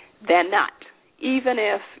than not, even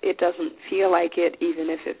if it doesn't feel like it, even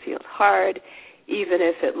if it feels hard, even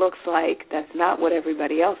if it looks like that's not what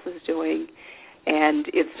everybody else is doing. And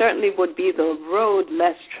it certainly would be the road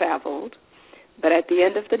less traveled. But at the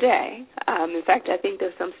end of the day, in fact, I think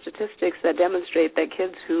there's some statistics that demonstrate that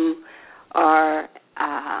kids who are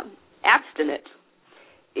abstinent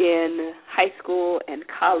in high school and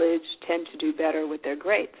college tend to do better with their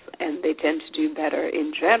grades, and they tend to do better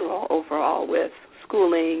in general overall with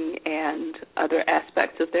schooling and other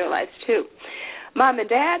aspects of their lives too. Mom and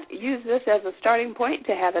Dad, use this as a starting point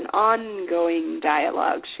to have an ongoing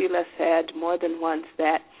dialogue. Sheila said more than once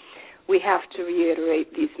that we have to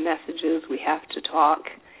reiterate these messages, we have to talk,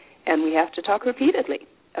 and we have to talk repeatedly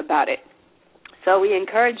about it. So we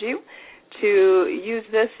encourage you to use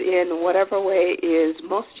this in whatever way is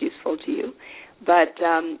most useful to you, but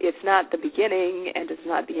it's not the beginning and it's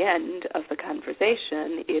not the end of the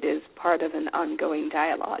conversation. It is part of an ongoing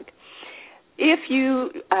dialogue. If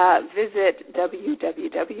you visit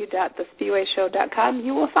www.thespiweshow.com,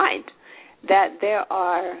 you will find that there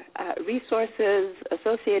are resources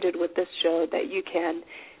associated with this show that you can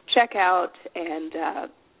check out and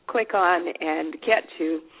click on and get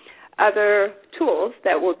to other tools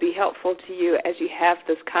that will be helpful to you as you have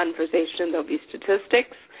this conversation. There'll be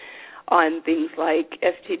statistics on things like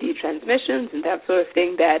STD transmissions and that sort of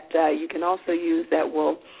thing that you can also use that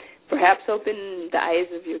will perhaps open the eyes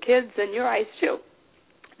of your kids and your eyes too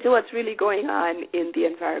to what's really going on in the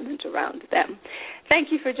environment around them. Thank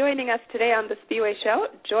you for joining us today on the Spiwe Show.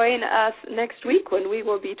 Join us next week when we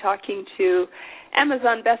will be talking to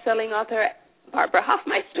Amazon bestselling author Barbara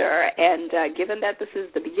Hoffmeister, and given that this is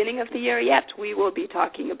the beginning of the year yet, we will be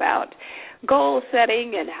talking about goal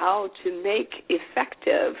setting and how to make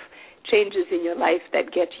effective changes in your life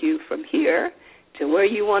that get you from here to where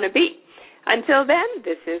you want to be. Until then,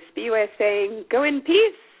 this is Spiwe saying go in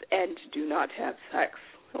peace and do not have sex,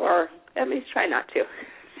 or at least try not to.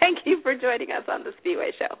 Thank you for joining us on the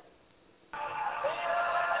Spiwe Show.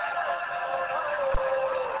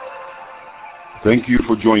 Thank you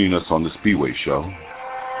for joining us on the Spiwe Show.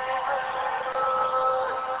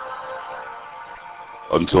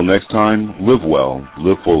 Until next time, live well,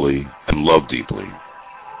 live fully, and love deeply.